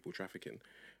 smuggling of people, trafficking.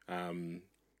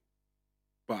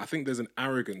 But I think there's an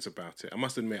arrogance about it. I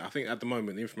must admit, I think at the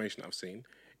moment, the information I've seen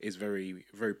is very,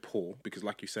 very poor, because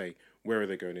like you say, where are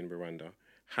they going in Rwanda?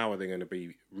 How are they going to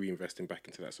be reinvesting back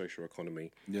into that social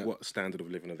economy? Yeah. What standard of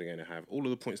living are they going to have? All of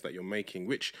the points that you're making,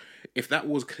 which, if that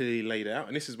was clearly laid out,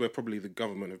 and this is where probably the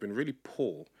government have been really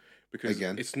poor, because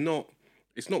Again. it's not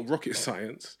rocket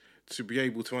science to be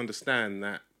able to understand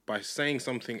that by saying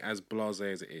something as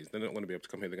blasé as it is, they're not going to be able to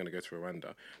come here, they're going to go to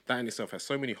Rwanda. That in itself has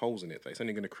so many holes in it that it's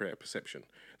only going to create a perception.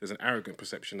 There's an arrogant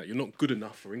perception that you're not good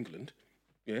enough for England.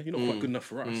 Yeah, you're not quite good enough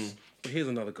for us. But here's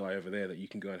another guy over there that you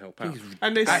can go and help out.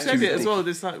 And they said it as well.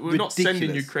 It's like, we're not sending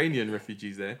ridiculous. Ukrainian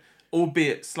refugees there,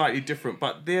 albeit slightly different,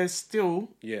 but they're still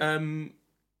come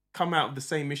out of the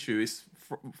same issue. It's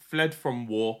fled from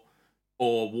war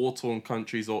or war-torn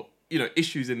countries, or, you know,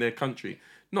 issues in their country.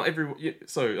 Not everyone.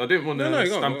 So I didn't want to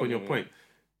stamp on your point.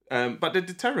 But the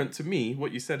deterrent, to me,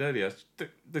 what you said earlier,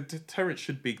 the deterrent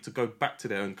should be to go back to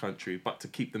their own country, but to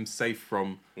keep them safe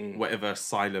from whatever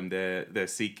asylum they're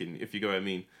seeking, if you go what I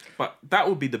mean. But that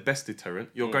would be the best deterrent.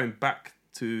 You're going back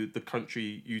to the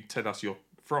country you tell us you're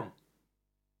from.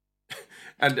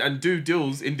 And do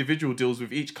individual deals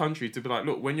with each country to be like,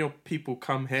 look, when your people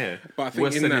come here, But I think we're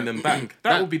in sending that- them back.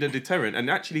 That will be the deterrent, and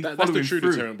actually That's following the true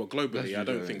through. deterrent, but globally, That's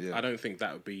I don't think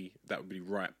that would be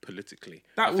right politically.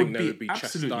 That I think would they be would be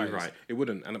absolutely chastised. right. It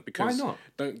wouldn't, and because Why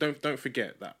not? Don't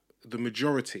forget that the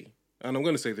majority, and I'm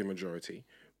going to say the majority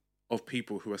of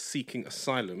people who are seeking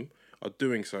asylum are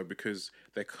doing so because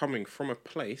they're coming from a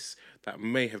place that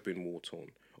may have been war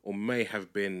torn or may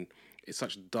have been in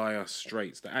such dire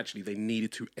straits that actually they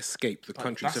needed to escape the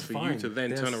country. So that's for you fine. to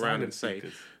then They're turn around and asylum say,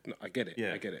 seekers. no, I get it,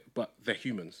 Yeah. I get it, but they're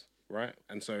humans, right?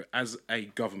 And so as a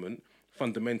government,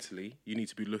 fundamentally, you need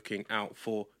to be looking out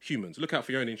for humans. Look out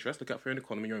for your own interests, look out for your own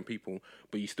economy, your own people,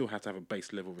 but you still have to have a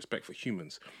base level of respect for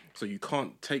humans. So you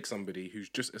can't take somebody who's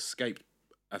just escaped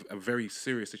a very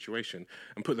serious situation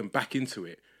and put them back into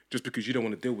it just because you don't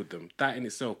want to deal with them. That in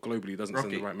itself, globally, doesn't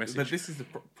send the right message. But this is the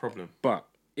problem. But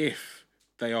if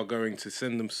they are going to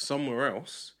send them somewhere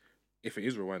else, if it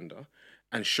is Rwanda,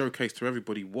 and showcase to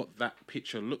everybody what that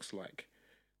picture looks like,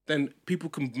 then people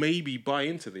can maybe buy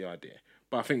into the idea.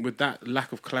 But I think with that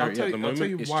lack of clarity at the moment, I'll tell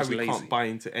you it's why just we lazy. can't buy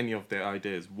into any of their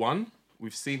ideas. One,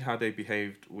 we've seen how they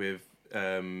behaved with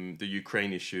the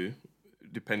Ukraine issue,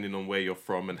 depending on where you're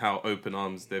from, and how open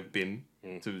arms they've been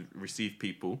to receive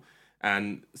people.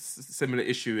 And similar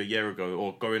issue a year ago,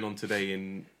 or going on today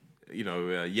in,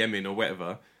 Yemen or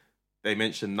whatever, they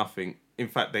mentioned nothing. In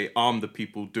fact, they armed the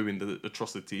people doing the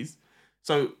atrocities.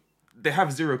 So they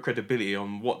have zero credibility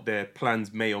on what their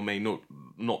plans may or may not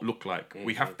look like.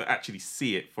 We have to actually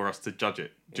see it for us to judge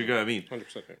it. Do you get what I mean? 100%.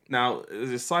 Now, as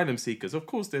asylum seekers, of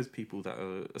course, there's people that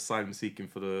are asylum seeking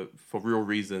for real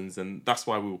reasons, and that's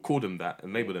why we will call them that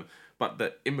and label them. But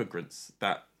the immigrants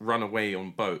that run away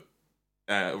on boat,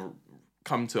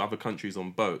 come to other countries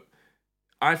on boat,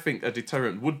 I think a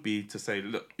deterrent would be to say,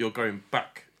 look, you're going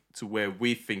back to where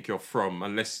we think you're from,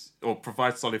 or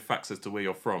provide solid facts as to where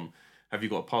you're from. Have you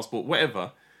got a passport?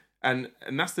 Whatever. And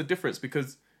that's the difference,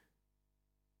 because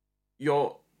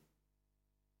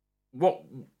what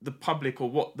the public or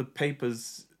what the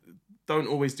papers don't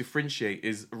always differentiate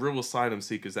is real asylum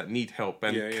seekers that need help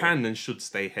and can and should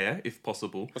stay here if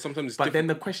possible. But sometimes then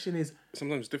the question is,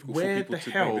 sometimes it's difficult where for people the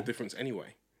to hell- make the difference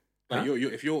anyway. Like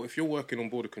if you're working on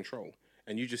border control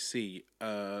and you just see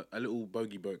a little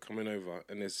bogey boat coming over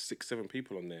and there's 6-7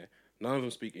 people on there, none of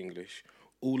them speak English,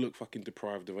 all look fucking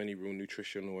deprived of any real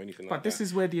nutrition or anything like that. But this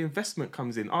is where the investment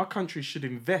comes in. Our country should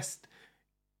invest,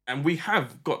 and we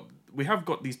have got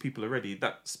these people already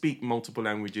that speak multiple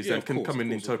languages and can come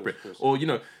and interpret. Or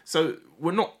so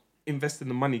we're not investing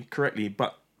the money correctly,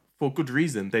 but for good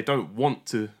reason. They don't want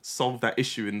to solve that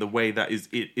issue in the way that is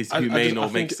humane or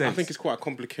makes sense. I think it's quite a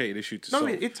complicated issue to No, solve.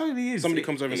 it totally is. Somebody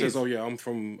comes over and says, "Oh yeah, I'm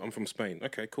from Spain."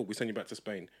 Okay, cool. We send you back to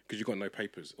Spain because you got no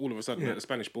papers. All of a sudden, at the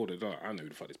Spanish border, they're like, I know who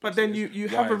the fuck this. But person then is. you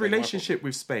Why have a are they my relationship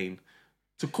with Spain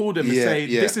to call them and Yeah, say,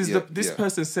 yeah, this is yeah, this yeah.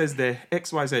 person says they're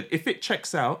XYZ. If it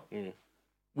checks out,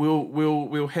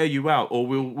 we'll hear you out, or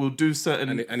we'll do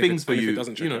certain things for you. If it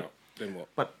doesn't check out, then what?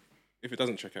 But if it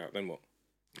doesn't check out, then what?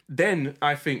 then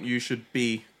I think you should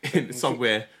be in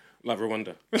somewhere. Like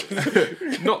Rwanda.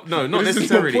 Not This is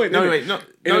necessarily. my point, No, isn't wait, it? no.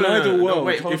 In an ideal no, world,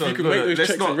 wait, hold if on. you could No, make no, those let's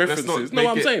checks not- and let's not references. No, make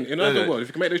I'm it- saying, in an no, ideal no. world, if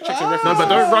you can make those checks and No, references. but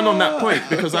don't run on that point,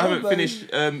 because I haven't finished.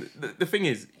 The thing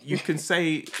is, you can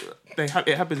say it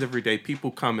happens every day.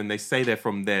 People come and they say they're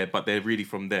from there, but they're really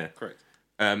from there. Correct.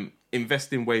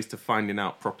 Invest in ways to finding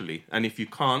out properly, and if you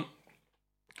can't,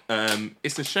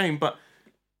 it's a shame, but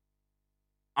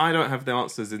I don't have the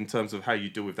answers in terms of how you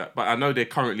deal with that. But I know they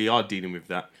currently are dealing with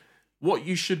that. What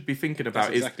you should be thinking about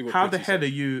That's exactly is what how the Pretty hell said. are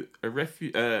you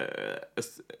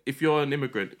if you're an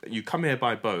immigrant, you come here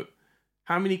by boat.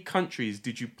 How many countries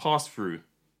did you pass through?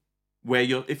 Where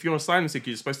if you're an asylum seeker,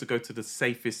 you're supposed to go to the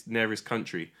safest, nearest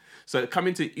country. So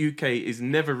coming to UK is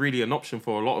never really an option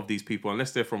for a lot of these people,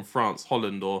 unless they're from France,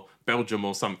 Holland, or Belgium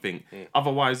or something.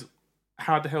 Otherwise,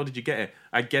 how the hell did you get here?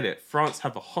 I get it. France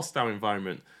have a hostile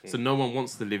environment, so no one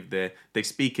wants to live there. They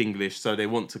speak English, so they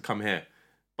want to come here.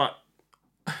 But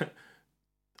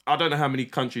I don't know how many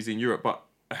countries in Europe, but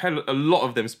a lot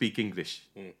of them speak English.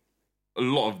 A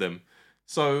lot of them.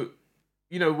 So,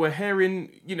 we're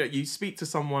hearing, you speak to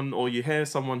someone or you hear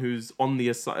someone who's on the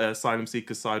asylum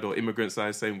seeker side or immigrant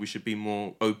side saying we should be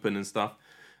more open and stuff,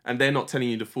 and they're not telling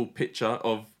you the full picture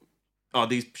of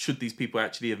should these people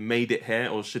actually have made it here,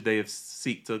 or should they have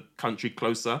seeked a country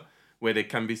closer where they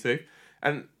can be safe?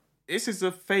 And this is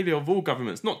a failure of all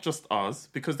governments, not just ours,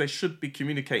 because they should be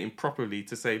communicating properly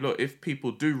to say, look, if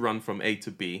people do run from A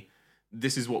to B,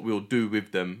 this is what we'll do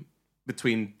with them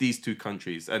between these two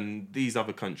countries and these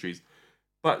other countries.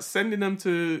 But sending them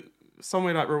to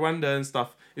somewhere like Rwanda and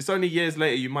stuff, it's only years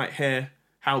later you might hear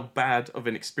how bad of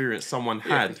an experience someone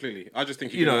Yeah, had. completely. I just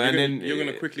think You know, and then- you're going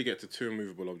to quickly get to two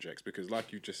immovable objects because,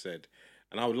 like you just said,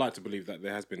 and I would like to believe that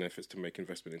there has been efforts to make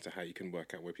investment into how you can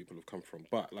work out where people have come from.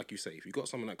 But like you say, if you've got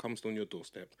someone that comes on your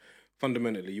doorstep,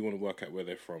 fundamentally you want to work out where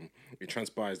they're from. It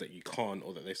transpires that you can't,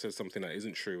 or that they said something that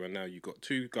isn't true, and now you've got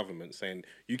two governments saying,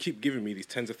 you keep giving me these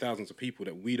tens of thousands of people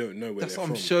that we don't know where That's they're what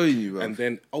from. I'm showing you, bro. And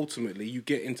then ultimately you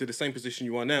get into the same position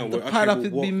you are now. The Where, pile-up well,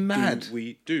 would what be mad. do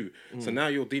we do? So now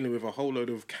you're dealing with a whole load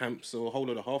of camps or a whole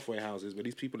load of halfway houses where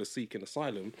these people are seeking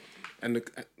asylum. And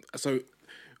so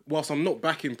whilst I'm not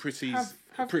backing Pretty's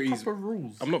Have proper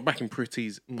rules. I'm not backing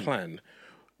Pretty's plan,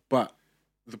 but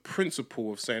the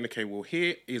principle of saying, okay, well,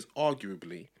 here is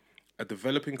arguably a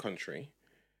developing country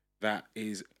that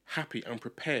is happy and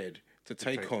prepared to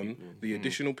take on the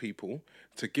additional people,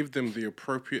 to give them the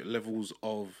appropriate levels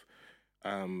of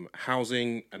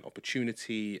housing and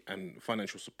opportunity and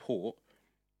financial support.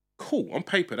 Cool. On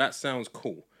paper, that sounds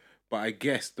cool. But I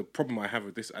guess the problem I have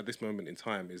with this at this moment in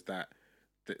time is that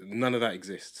none of that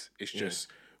exists. It's just,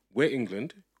 we're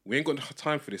England, We ain't got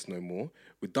time for this no more.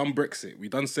 We've done Brexit. We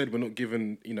done said we're not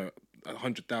giving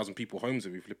 100,000 people homes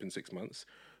every flipping 6 months.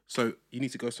 So you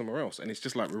need to go somewhere else. And it's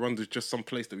just like Rwanda's just some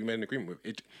place that we made an agreement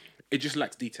with. It just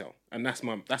lacks detail, and that's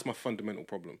my fundamental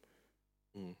problem.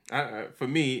 For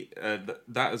me,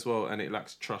 that as well, and it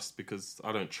lacks trust because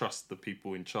I don't trust the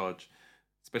people in charge,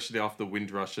 especially after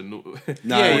Windrush and all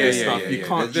this stuff. You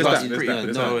can't trust Priti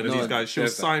Patel and these guys. She'll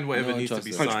sign whatever needs to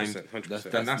be signed.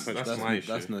 100%. And that's my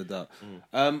issue. That's no doubt.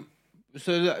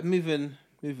 So moving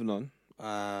on.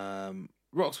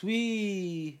 Rox,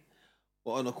 we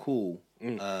were on a call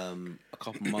a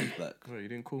couple months back. Wait, you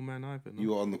didn't call man either. No? You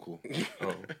were on the call.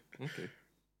 Oh, okay.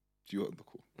 You were on the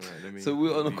call. Right, So we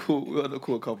were on a call. We were on a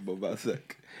call a couple months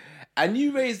back, and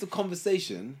you raised the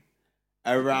conversation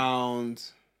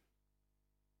around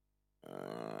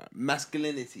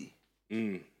masculinity.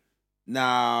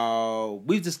 Now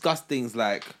we've discussed things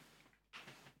like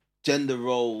gender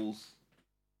roles,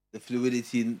 the fluid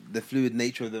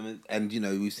nature of them, and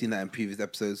we've seen that in previous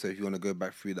episodes. So if you want to go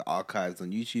back through the archives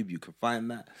on YouTube, you can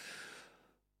find that.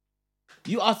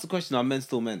 You asked the question: are men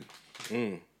still men?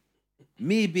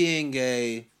 Me being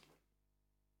a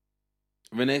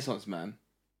Renaissance man,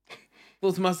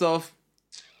 thought to myself,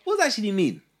 what does that actually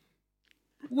mean?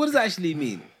 What does that actually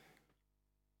mean?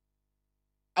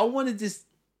 I wanted to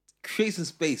create some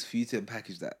space for you to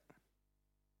package that.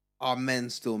 Are men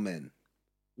still men?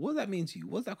 What does that mean to you?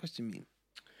 What does that question mean?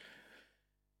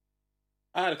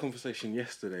 I had a conversation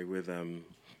yesterday with a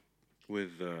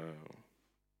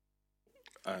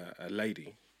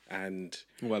lady, and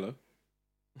Hello.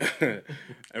 and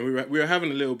we were having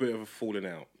a little bit of a falling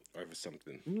out over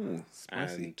something.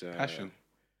 Spicy. And, passion.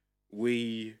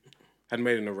 We had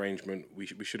made an arrangement. We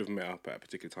should have met up at a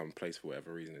particular time and place for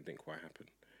whatever reason. It didn't quite happen.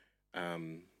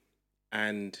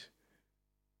 And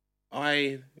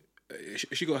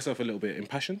she got herself a little bit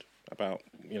impassioned about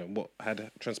what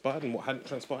had transpired and what hadn't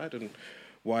transpired, and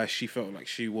why she felt like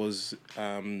she was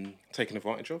taken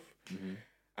advantage of. Mm-hmm.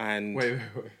 And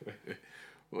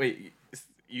wait,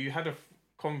 you had a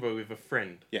convo with a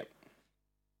friend. Yep.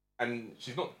 And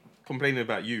she's not complaining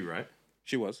about you, right?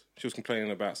 She was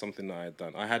complaining about something that I had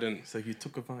done. I hadn't. So you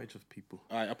took advantage of people.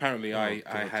 I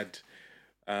had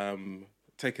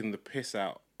taken the piss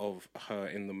out of her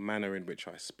in the manner in which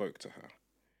I spoke to her,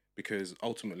 because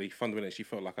ultimately, fundamentally, she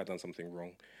felt like I'd done something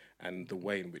wrong, and the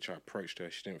way in which I approached her,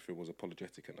 she didn't feel was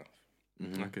apologetic enough.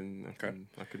 Mm-hmm.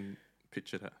 I can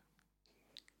picture that.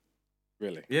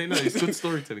 Really? Yeah, no, it's good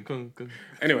storytelling. Come on.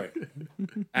 Anyway,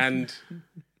 and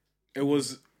it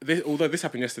was this, although this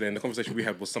happened yesterday, and the conversation we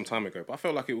had was some time ago, but I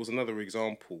felt like it was another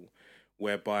example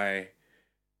whereby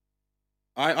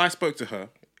I spoke to her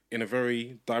in a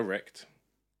very direct,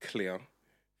 clear,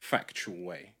 factual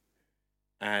way,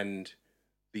 and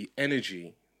the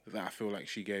energy that I feel like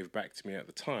she gave back to me at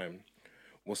the time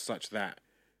was such that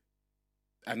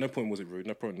at no point was it rude,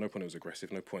 no point it was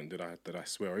aggressive, no point did I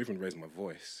swear or even raise my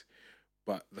voice.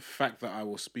 But the fact that I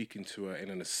was speaking to her in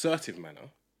an assertive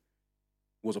manner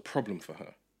was a problem for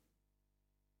her.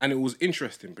 And it was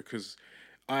interesting because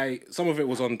some of it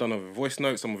was done over voice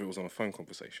note, some of it was on a phone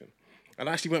conversation. And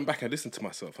I actually went back and listened to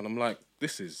myself, and I'm like,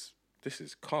 this is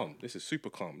calm. This is super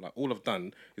calm. Like, all I've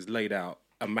done is laid out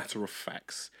a matter of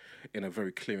facts in a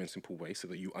very clear and simple way so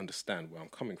that you understand where I'm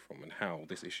coming from and how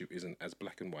this issue isn't as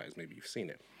black and white as maybe you've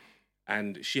seen it.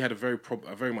 And she had a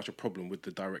very much a problem with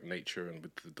the direct nature and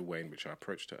with the way in which I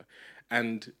approached her.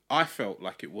 And I felt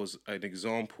like it was an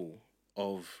example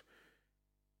of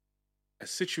a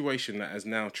situation that has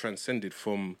now transcended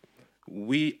from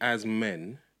we as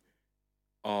men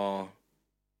are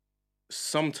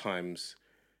sometimes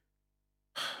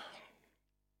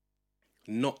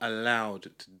not allowed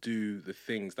to do the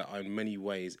things that are in many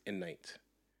ways innate,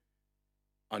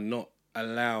 are not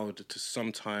allowed to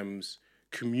sometimes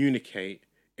communicate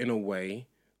in a way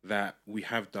that we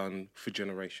have done for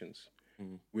generations.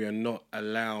 We are not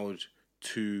allowed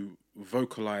to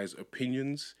vocalize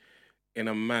opinions in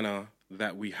a manner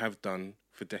that we have done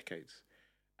for decades.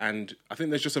 And I think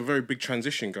there's just a very big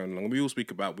transition going on. We all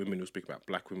speak about women, we speak about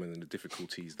black women and the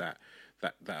difficulties that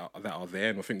are there,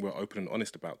 and I think we're open and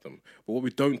honest about them. But what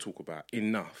we don't talk about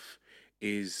enough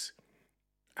is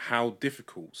how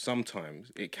difficult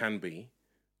sometimes it can be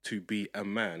to be a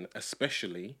man,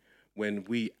 especially when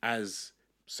we as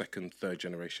second, third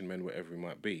generation men, whatever we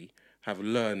might be, have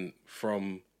learned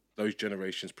from those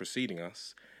generations preceding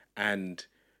us, and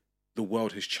the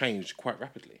world has changed quite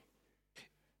rapidly.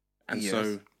 And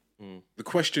so the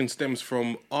question stems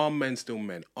from, are men still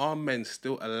men? Are men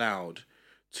still allowed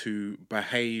to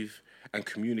behave and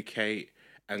communicate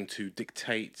and to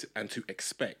dictate and to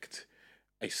expect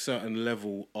a certain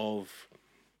level of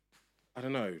I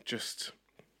don't know, just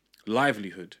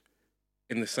livelihood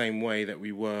in the same way that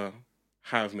we were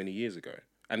however many years ago?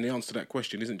 And the answer to that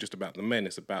question isn't just about the men,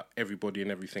 it's about everybody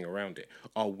and everything around it.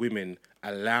 Are women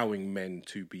allowing men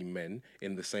to be men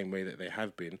in the same way that they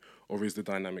have been, or is the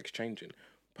dynamics changing?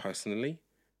 Personally,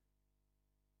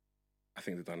 I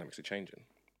think the dynamics are changing.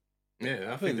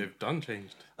 Yeah, I think they've done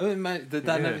changed. I mean, man, the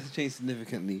dynamics have changed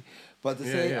significantly. But to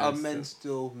say, are men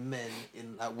still men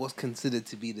in like what's considered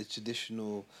to be the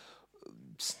traditional,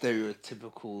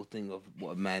 stereotypical thing of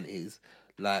what a man is?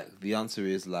 Like, the answer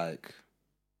is like,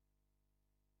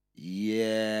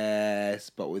 yes,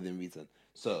 but within reason.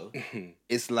 So,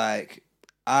 it's like,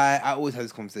 I always have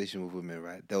this conversation with women,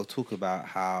 right? They'll talk about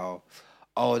how,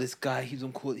 oh, this guy,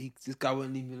 this guy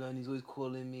won't leave me alone, he's always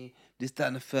calling me, this, that,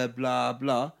 and the third, blah,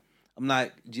 blah. I'm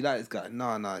like, do you like this guy?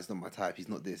 No, it's not my type. He's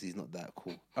not this. He's not that.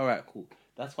 Cool. All right, cool.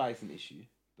 That's why it's an issue,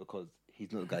 because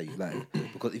he's not the guy you like.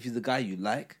 Because if he's the guy you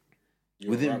like,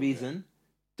 within reason,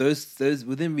 those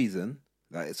within reason,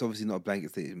 like, it's obviously not a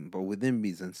blanket statement, but within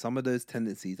reason, some of those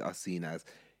tendencies are seen as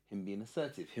him being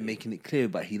assertive, him making it clear,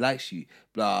 but he likes you,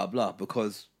 blah blah,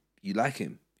 because you like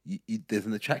him. There's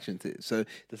an attraction to it. So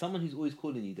there's someone who's always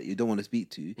calling you that you don't want to speak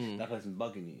to, that person's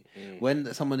bugging you.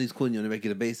 When someone who's calling you on a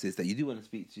regular basis that you do want to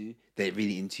speak to, they're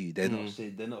really into you. They're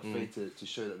not afraid to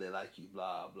show that they like you,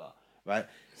 blah blah. Right?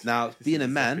 Now, being a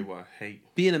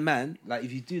man, like,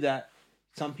 if you do that,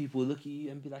 some people look at you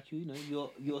and be like,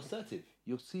 you're assertive.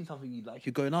 You're seeing something you like,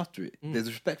 you're going after it. There's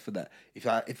respect for that. If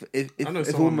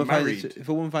a woman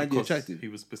finds you attractive, he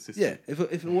was persistent. Yeah,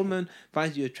 if a woman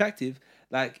finds you attractive,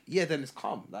 like, yeah, then it's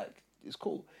calm. Like, it's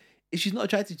cool. If she's not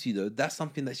attracted to you, though, that's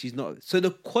something that she's not. So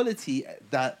the quality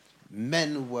that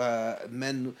men were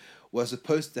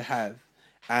supposed to have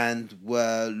and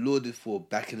were lauded for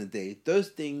back in the day, those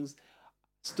things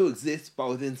still exist, but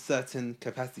within certain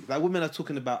capacities. Like, women are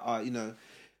talking about,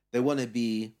 they want to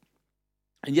be.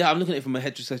 And yeah, I'm looking at it from a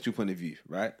heterosexual point of view,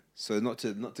 right? So not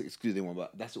to exclude anyone,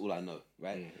 but that's all I know,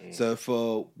 right? So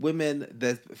for women,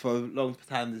 for a long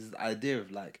time there's this idea of,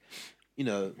 like,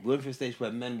 we're in for a stage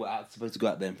where men were supposed to go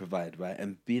out there and provide, right?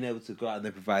 And being able to go out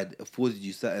there and provide afforded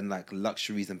you certain, like,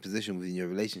 luxuries and position within your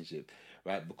relationship,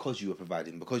 right? Because you were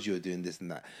providing, because you were doing this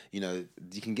and that. You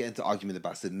can get into argument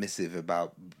about submissive,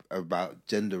 about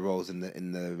gender roles in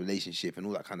the relationship and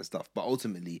all that kind of stuff. But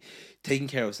ultimately, taking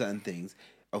care of certain things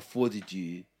afforded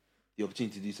you the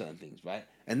opportunity to do certain things, right?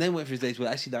 And then went through a stage where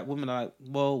actually, like, women are like,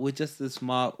 well, we're just as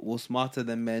smart, we're smarter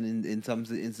than men in some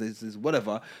instances,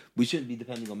 whatever. We shouldn't be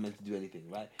depending on men to do anything,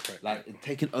 right? Like,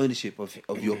 taking ownership of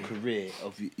your career,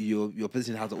 of your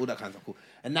position in the house, all that kind of stuff. Cool.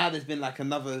 And now there's been, like,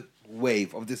 another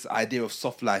wave of this idea of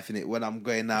soft life in it. When I'm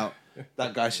going out,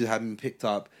 that guy should have me picked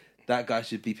up. That guy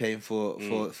should be paying for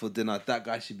dinner. That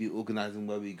guy should be organising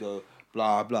where we go,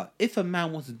 blah, blah. If a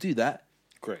man wants to do that,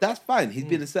 correct, that's fine. He's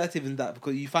been assertive in that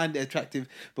because you find it attractive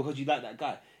because you like that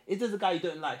guy. If there's a guy you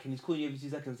don't like and he's calling you every 2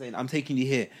 seconds saying, I'm taking you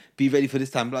here, be ready for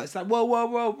this time. Like, it's like, whoa,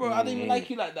 bro, I don't even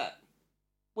like you like that.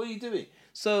 What are you doing?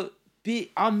 So,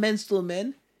 are men still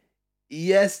men?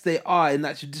 Yes, they are in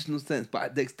that traditional sense,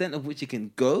 but the extent of which it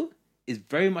can go is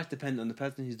very much dependent on the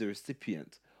person who's the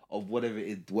recipient of whatever it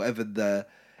is, whatever the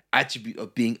attribute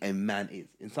of being a man is.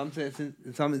 In some instances,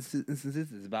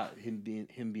 it's about him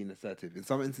being assertive. In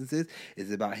some instances,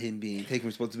 it's about him taking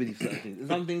responsibility for certain things. In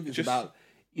some things, it's about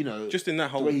just in that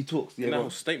whole the way he talks. In that whole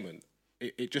statement,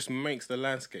 it just makes the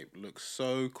landscape look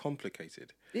so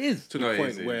complicated. It is to the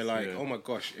point where, like, oh my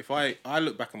gosh, if I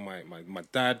look back on my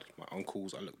dad, my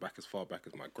uncles, I look back as far back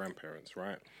as my grandparents,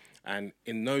 right? And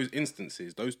in those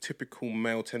instances, those typical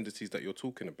male tendencies that you're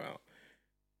talking about,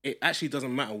 it actually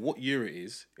doesn't matter what year it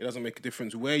is. It doesn't make a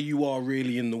difference where you are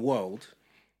really in the world.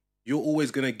 You're always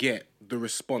going to get the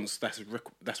response that's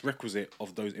requisite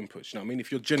of those inputs. You know what I mean? If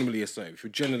you're generally assertive, if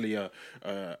you're generally a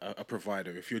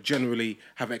provider, if you generally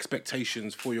have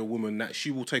expectations for your woman that she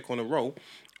will take on a role,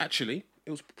 actually, it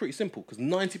was pretty simple because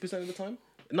 90% of the time,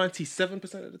 97%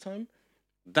 of the time,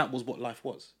 that was what life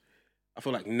was. I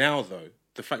feel like now, though,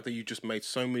 the fact that you just made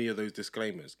so many of those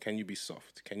disclaimers, can you be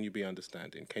soft? Can you be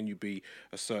understanding? Can you be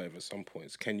assertive at some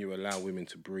points? Can you allow women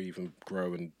to breathe and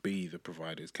grow and be the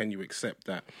providers? Can you accept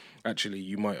that actually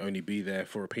you might only be there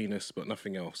for a penis but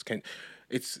nothing else?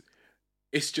 It's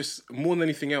just, more than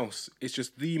anything else, it's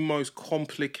just the most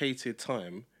complicated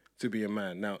time to be a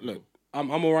man. Now, look, I'm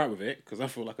all right with it because I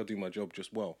feel like I do my job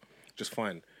just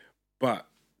fine. But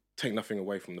take nothing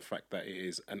away from the fact that it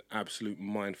is an absolute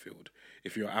minefield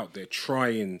if you're out there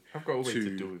trying I've got a way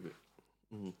to deal with it.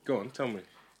 Go on, tell me.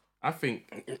 I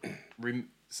think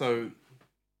so.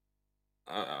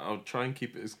 I'll try and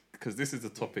keep it because this is a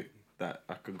topic that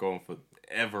I could go on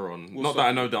forever on. We'll Not stop. that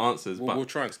I know the answers, but we'll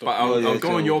try and stop. But I'll, Yeah, I'll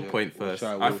go on your we'll point first.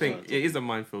 try, I we'll think try. it is a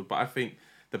minefield, but I think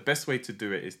the best way to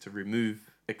do it is to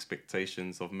remove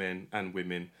expectations of men and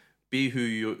women. Be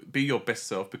your best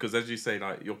self, because as you say,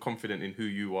 like, you're confident in who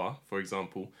you are, for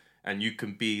example, and you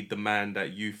can be the man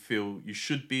that you feel you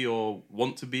should be or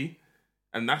want to be.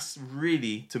 And that's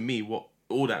really, to me, what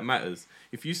all that matters.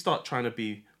 If you start trying to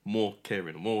be more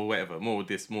caring, more whatever, more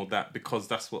this, more that, because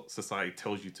that's what society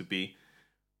tells you to be,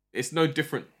 it's no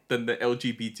different than the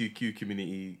LGBTQ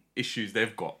community issues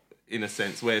they've got, in a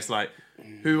sense, where it's like,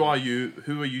 who are you?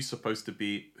 Who are you supposed to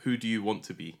be? Who do you want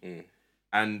to be?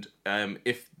 And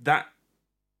if that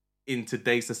in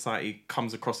today's society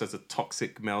comes across as a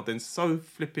toxic male, then so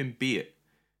flipping be it.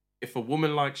 If a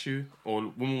woman likes you or a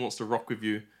woman wants to rock with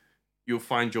you, you'll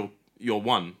find your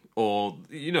one, or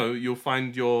you'll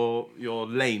find your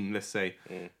lane, let's say.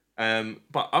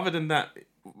 But other than that,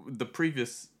 the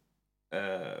previous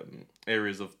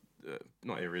areas of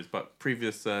not areas, but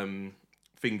previous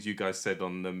things you guys said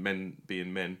on the men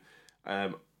being men,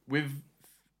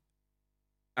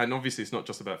 and obviously it's not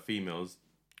just about females,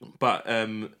 but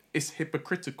it's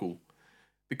hypocritical,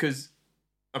 because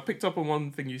I picked up on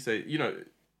one thing you say.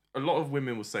 A lot of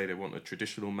women will say they want a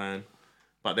traditional man,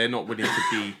 but they're not willing to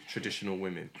be traditional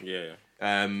women. Yeah.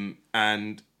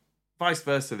 And vice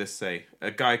versa, let's say.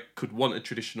 A guy could want a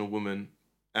traditional woman,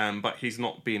 but he's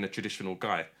not being a traditional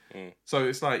guy. So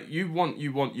it's like, you want,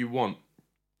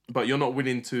 but you're not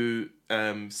willing to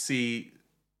see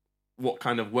what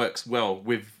kind of works well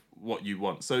with what you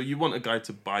want. So you want a guy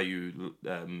to buy you,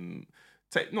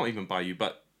 not even buy you,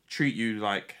 but treat you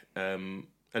like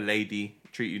a lady,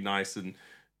 treat you nice and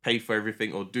pay for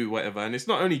everything or do whatever. And it's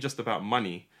not only just about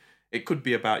money. It could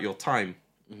be about your time.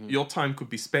 Your time could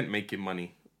be spent making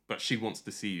money, but she wants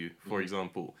to see you, for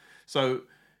example. So,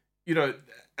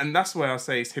 and that's why I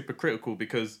say it's hypocritical,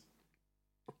 because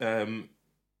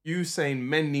you saying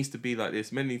men needs to be like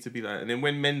this, men need to be like that, and then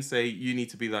when men say you need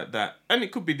to be like that, and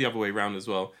it could be the other way around as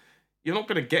well, you're not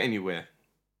going to get anywhere,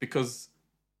 because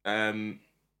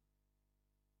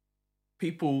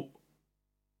people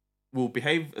will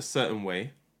behave a certain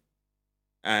way,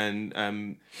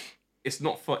 and it's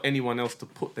not for anyone else to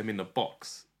put them in a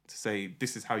box to say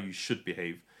this is how you should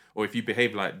behave, or if you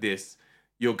behave like this,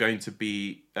 you're going to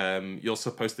be you're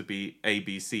supposed to be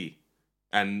ABC,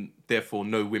 and therefore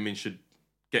no women should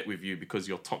get with you because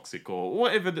you're toxic, or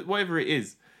whatever it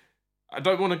is. I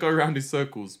don't want to go around in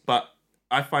circles, but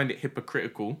I find it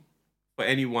hypocritical for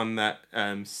anyone that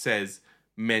says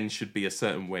men should be a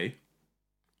certain way,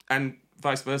 and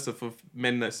vice versa for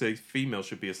men that say females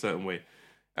should be a certain way.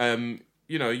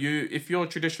 If you're a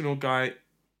traditional guy,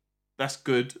 that's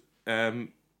good.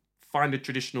 Find a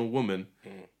traditional woman.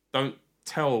 Don't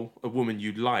tell a woman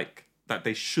you like that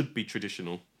they should be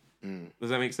traditional. Does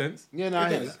that make sense? Yeah, no,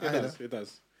 It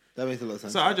does. That makes a lot of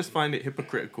sense. So I just find it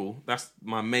hypocritical. That's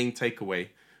my main takeaway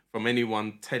from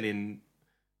anyone telling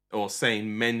or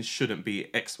saying men shouldn't be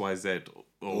XYZ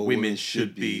or women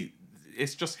should be.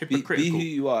 It's just hypocritical. Be who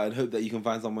you are and hope that you can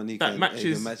find someone who that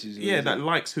matches you. That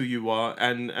likes who you are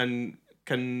and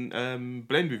can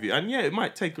blend with you. And it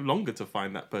might take longer to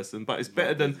find that person, but it's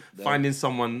better than finding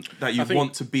someone that you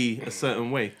want to be a certain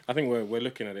way. I think we're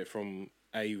looking at it from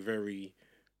a very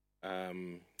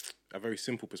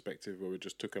simple perspective, where we're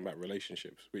just talking about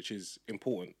relationships, which is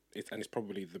important. It's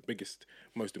probably the biggest,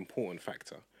 most important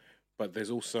factor. But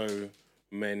there's also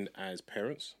men as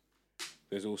parents.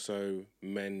 There's also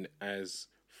men as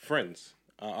friends.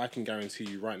 I can guarantee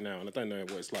you right now, and I don't know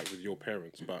what it's like with your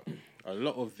parents, but a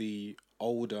lot of the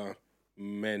older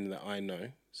men that I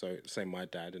know, so say my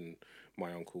dad and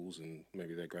my uncles and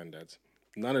maybe their granddads,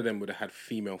 none of them would have had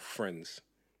female friends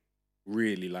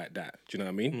really like that. Do you know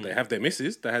what I mean? They have their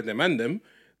misses, they have them and them.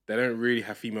 They don't really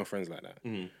have female friends like that.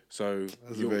 So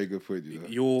that's a very good point.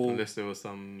 Unless there was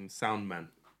some sound man.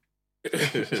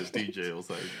 DJ or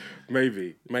something.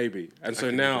 Maybe. And so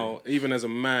now, even as a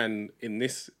man in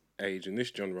this age, in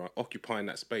this genre, occupying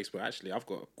that space where actually I've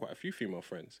got quite a few female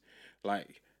friends,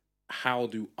 like, how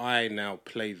do I now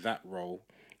play that role,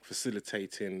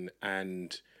 facilitating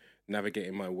and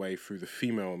navigating my way through the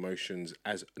female emotions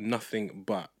as nothing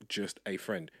but just a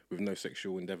friend with no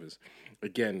sexual endeavors?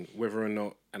 Again, whether or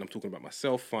not, and I'm talking about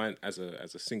myself, fine, as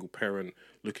a single parent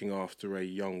looking after a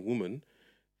young woman,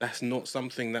 that's not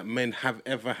something that men have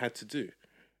ever had to do.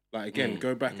 Like, again,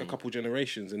 go back a couple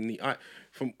generations, and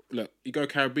you go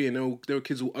Caribbean, there were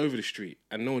kids all over the street,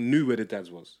 and no one knew where the dads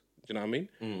was. Do you know what I mean?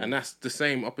 And that's the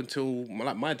same up until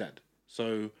my dad.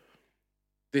 So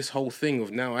this whole thing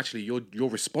of now, actually, you're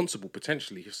responsible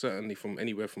potentially, certainly from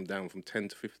anywhere from 10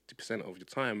 to 50% of your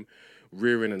time,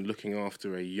 rearing and looking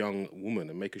after a young woman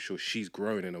and making sure she's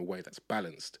growing in a way that's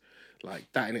balanced. Like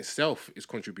that in itself is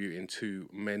contributing to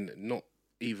men not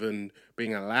even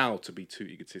being allowed to be too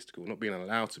egotistical, not being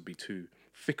allowed to be too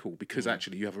fickle, because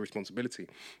actually you have a responsibility.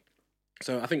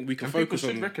 So I think we can focus people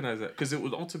on... should recognise that, because it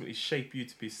would ultimately shape you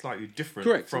to be slightly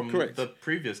different from the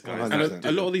previous guys. And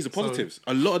a lot of these are positives.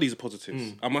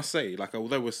 I must say, like,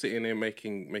 although we're sitting here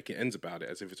making ends about it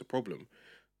as if it's a problem,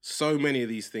 so many of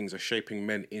these things are shaping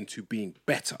men into being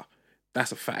better.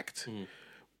 That's a fact.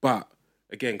 But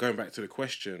again, going back to the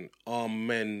question, are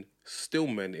men still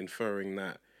men, inferring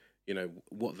that, you know,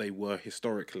 what they were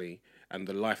historically and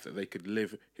the life that they could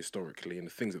live historically and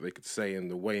the things that they could say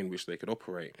and the way in which they could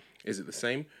operate, is it the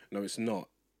same? No, it's not.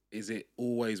 Is it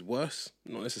always worse?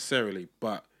 Not necessarily,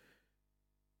 but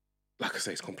like I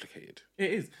say, it's complicated.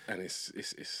 It is. And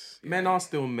it's Men are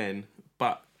still men,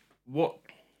 but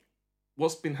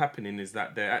what's been happening is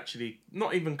that they're actually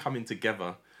not even coming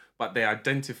together, but they're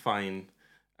identifying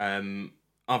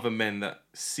other men that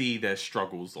see their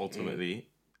struggles ultimately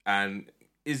and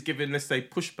is giving, let's say,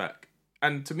 pushback.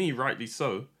 And to me, rightly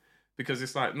so, because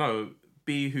it's like, no,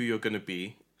 be who you're going to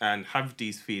be and have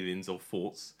these feelings or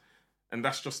thoughts. And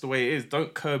that's just the way it is.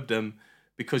 Don't curb them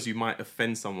because you might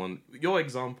offend someone. Your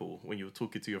example, when you were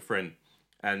talking to your friend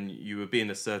and you were being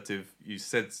assertive, you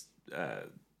said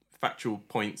factual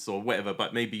points or whatever,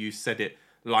 but maybe you said it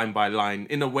line by line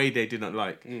in a way they didn't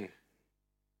like.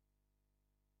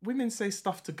 Women say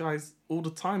stuff to guys all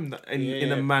the time that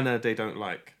in a manner they don't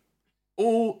like.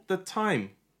 All the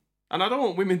time. And I don't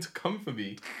want women to come for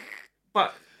me,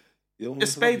 but a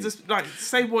spade's like,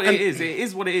 say what it is. It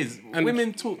is what it is. And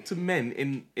women talk to men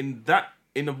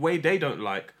in a way they don't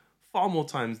like far more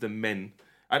times than men.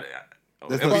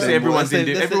 Obviously, everyone's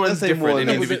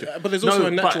different. But there's also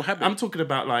a natural habit. I'm talking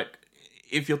about, like,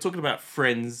 if you're talking about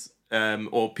friends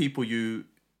or people you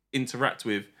interact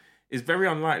with, it's very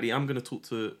unlikely I'm going to talk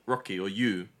to Rocky or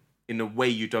you in a way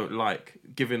you don't like,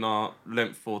 given our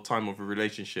length or time of a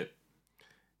relationship.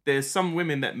 There's some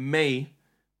women that may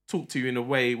talk to you in a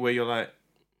way where you're like,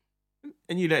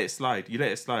 and you let it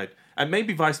slide. And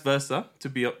maybe vice versa, to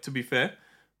be fair.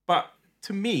 But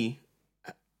to me,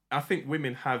 I think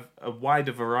women have a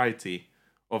wider variety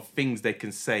of things they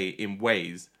can say in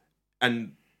ways.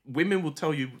 And women will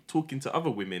tell you, talking to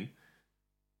other women,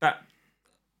 that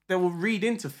they will read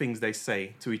into things they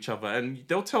say to each other. And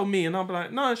they'll tell me, and I'll be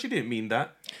like, no, she didn't mean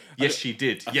that. Yes, she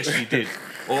did. Yes, she did.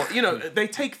 Or, you know, they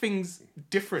take things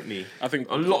differently. I think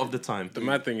a lot of the time. The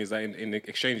mad thing is that in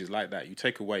exchanges like that, you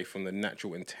take away from the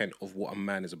natural intent of what a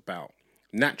man is about.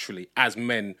 Naturally, as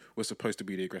men, we're supposed to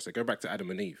be the aggressor. Go back to Adam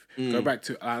and Eve. Go back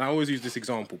to, and I always use this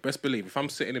example. Best believe, if I'm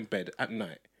sitting in bed at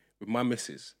night with my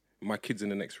missus, with my kids in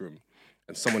the next room,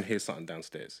 and someone hears something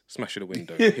downstairs, smash the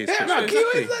window, hears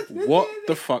what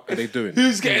the fuck are they doing?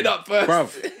 Who's getting up first?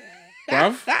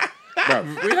 Bruv.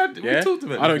 We talked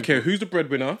about it. I don't care who's the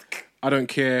breadwinner. I don't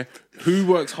care who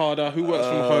works harder, who works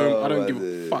from home. I don't give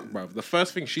a fuck, bruv. The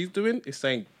first thing she's doing is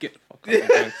saying, get the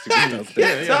fuck up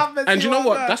downstairs. And you know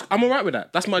what? I'm all right with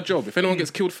that. That's my job. If anyone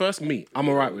gets killed first, me. I'm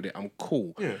all right with it. I'm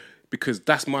cool. Yeah. Because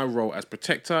that's my role as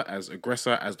protector, as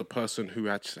aggressor, as the person who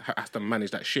has to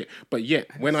manage that shit. But yet,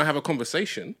 when I have a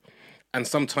conversation, and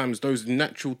sometimes those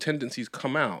natural tendencies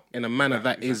come out in a manner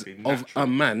that is of a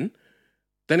man,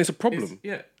 then it's a problem.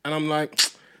 And I'm like...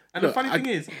 And the funny thing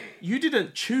is, you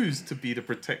didn't choose to be the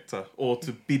protector or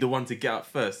to be the one to get up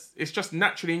first. It's just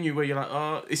naturally in you where you're like,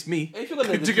 oh, it's me. If you're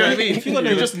gonna Do you get what I mean?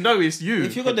 You just know it's you.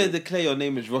 If you're gonna declare your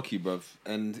name is Rocky, bruv,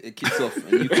 and it kicks off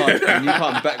and you can't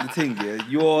back the thing, yeah,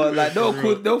 you're like,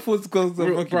 no false calls of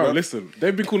Rocky, bro. Listen,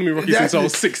 they've been calling me Rocky since I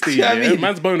was 16. Yeah? I mean?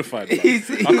 Man's bona fide. I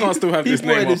can't still have this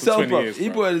name after 20 years. He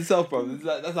brought it himself, bro.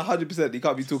 That's 100%. He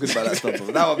can't be talking about that stuff, bro.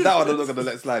 That one I'm not gonna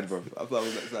let slide, bro. I'm not gonna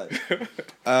let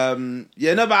slide.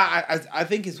 Yeah, no, but I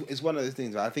think it's one of those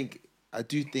things. I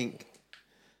do think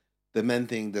the men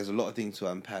thing. There's a lot of things to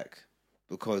unpack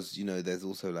because there's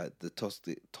also like the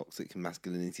toxic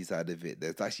masculinity side of it.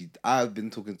 There's actually I've been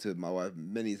talking to my wife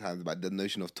many times about the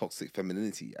notion of toxic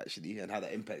femininity actually and how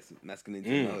that impacts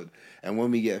masculinity mode. And when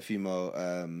we get a female,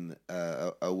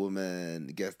 a woman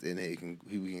guest in here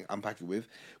who we can unpack it with,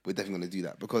 we're definitely going to do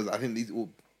that because I think these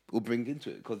all. Will bring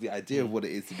into it because the idea of what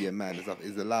it is to be a man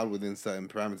is allowed within certain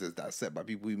parameters that are set by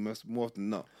people who more often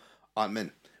not aren't men,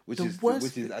 which is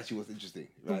actually what's interesting.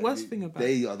 Right? The worst thing about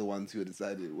they are the ones who have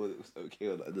decided whether it was okay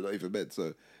or not. They're not even men.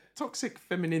 So toxic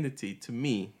femininity to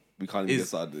me, we can't even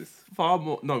decide this. Far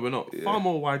more. No, we're not. Yeah. Far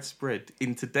more widespread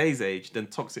in today's age than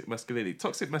toxic masculinity.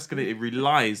 Toxic masculinity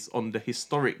relies on the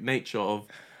historic nature of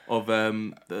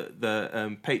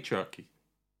the patriarchy.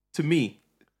 To me.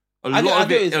 A I lot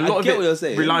get what you're of it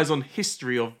saying. relies on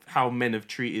history of how men have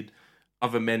treated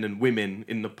other men and women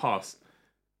in the past.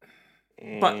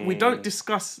 But we don't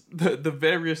discuss the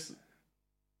various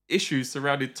issues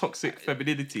surrounding toxic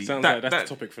femininity. Sounds like that's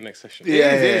the topic for next session.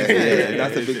 Yeah.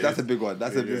 That's a big one.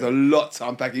 There's a lot to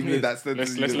unpack. Even if that's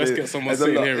let's get someone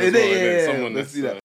sitting here as well. Let's do that.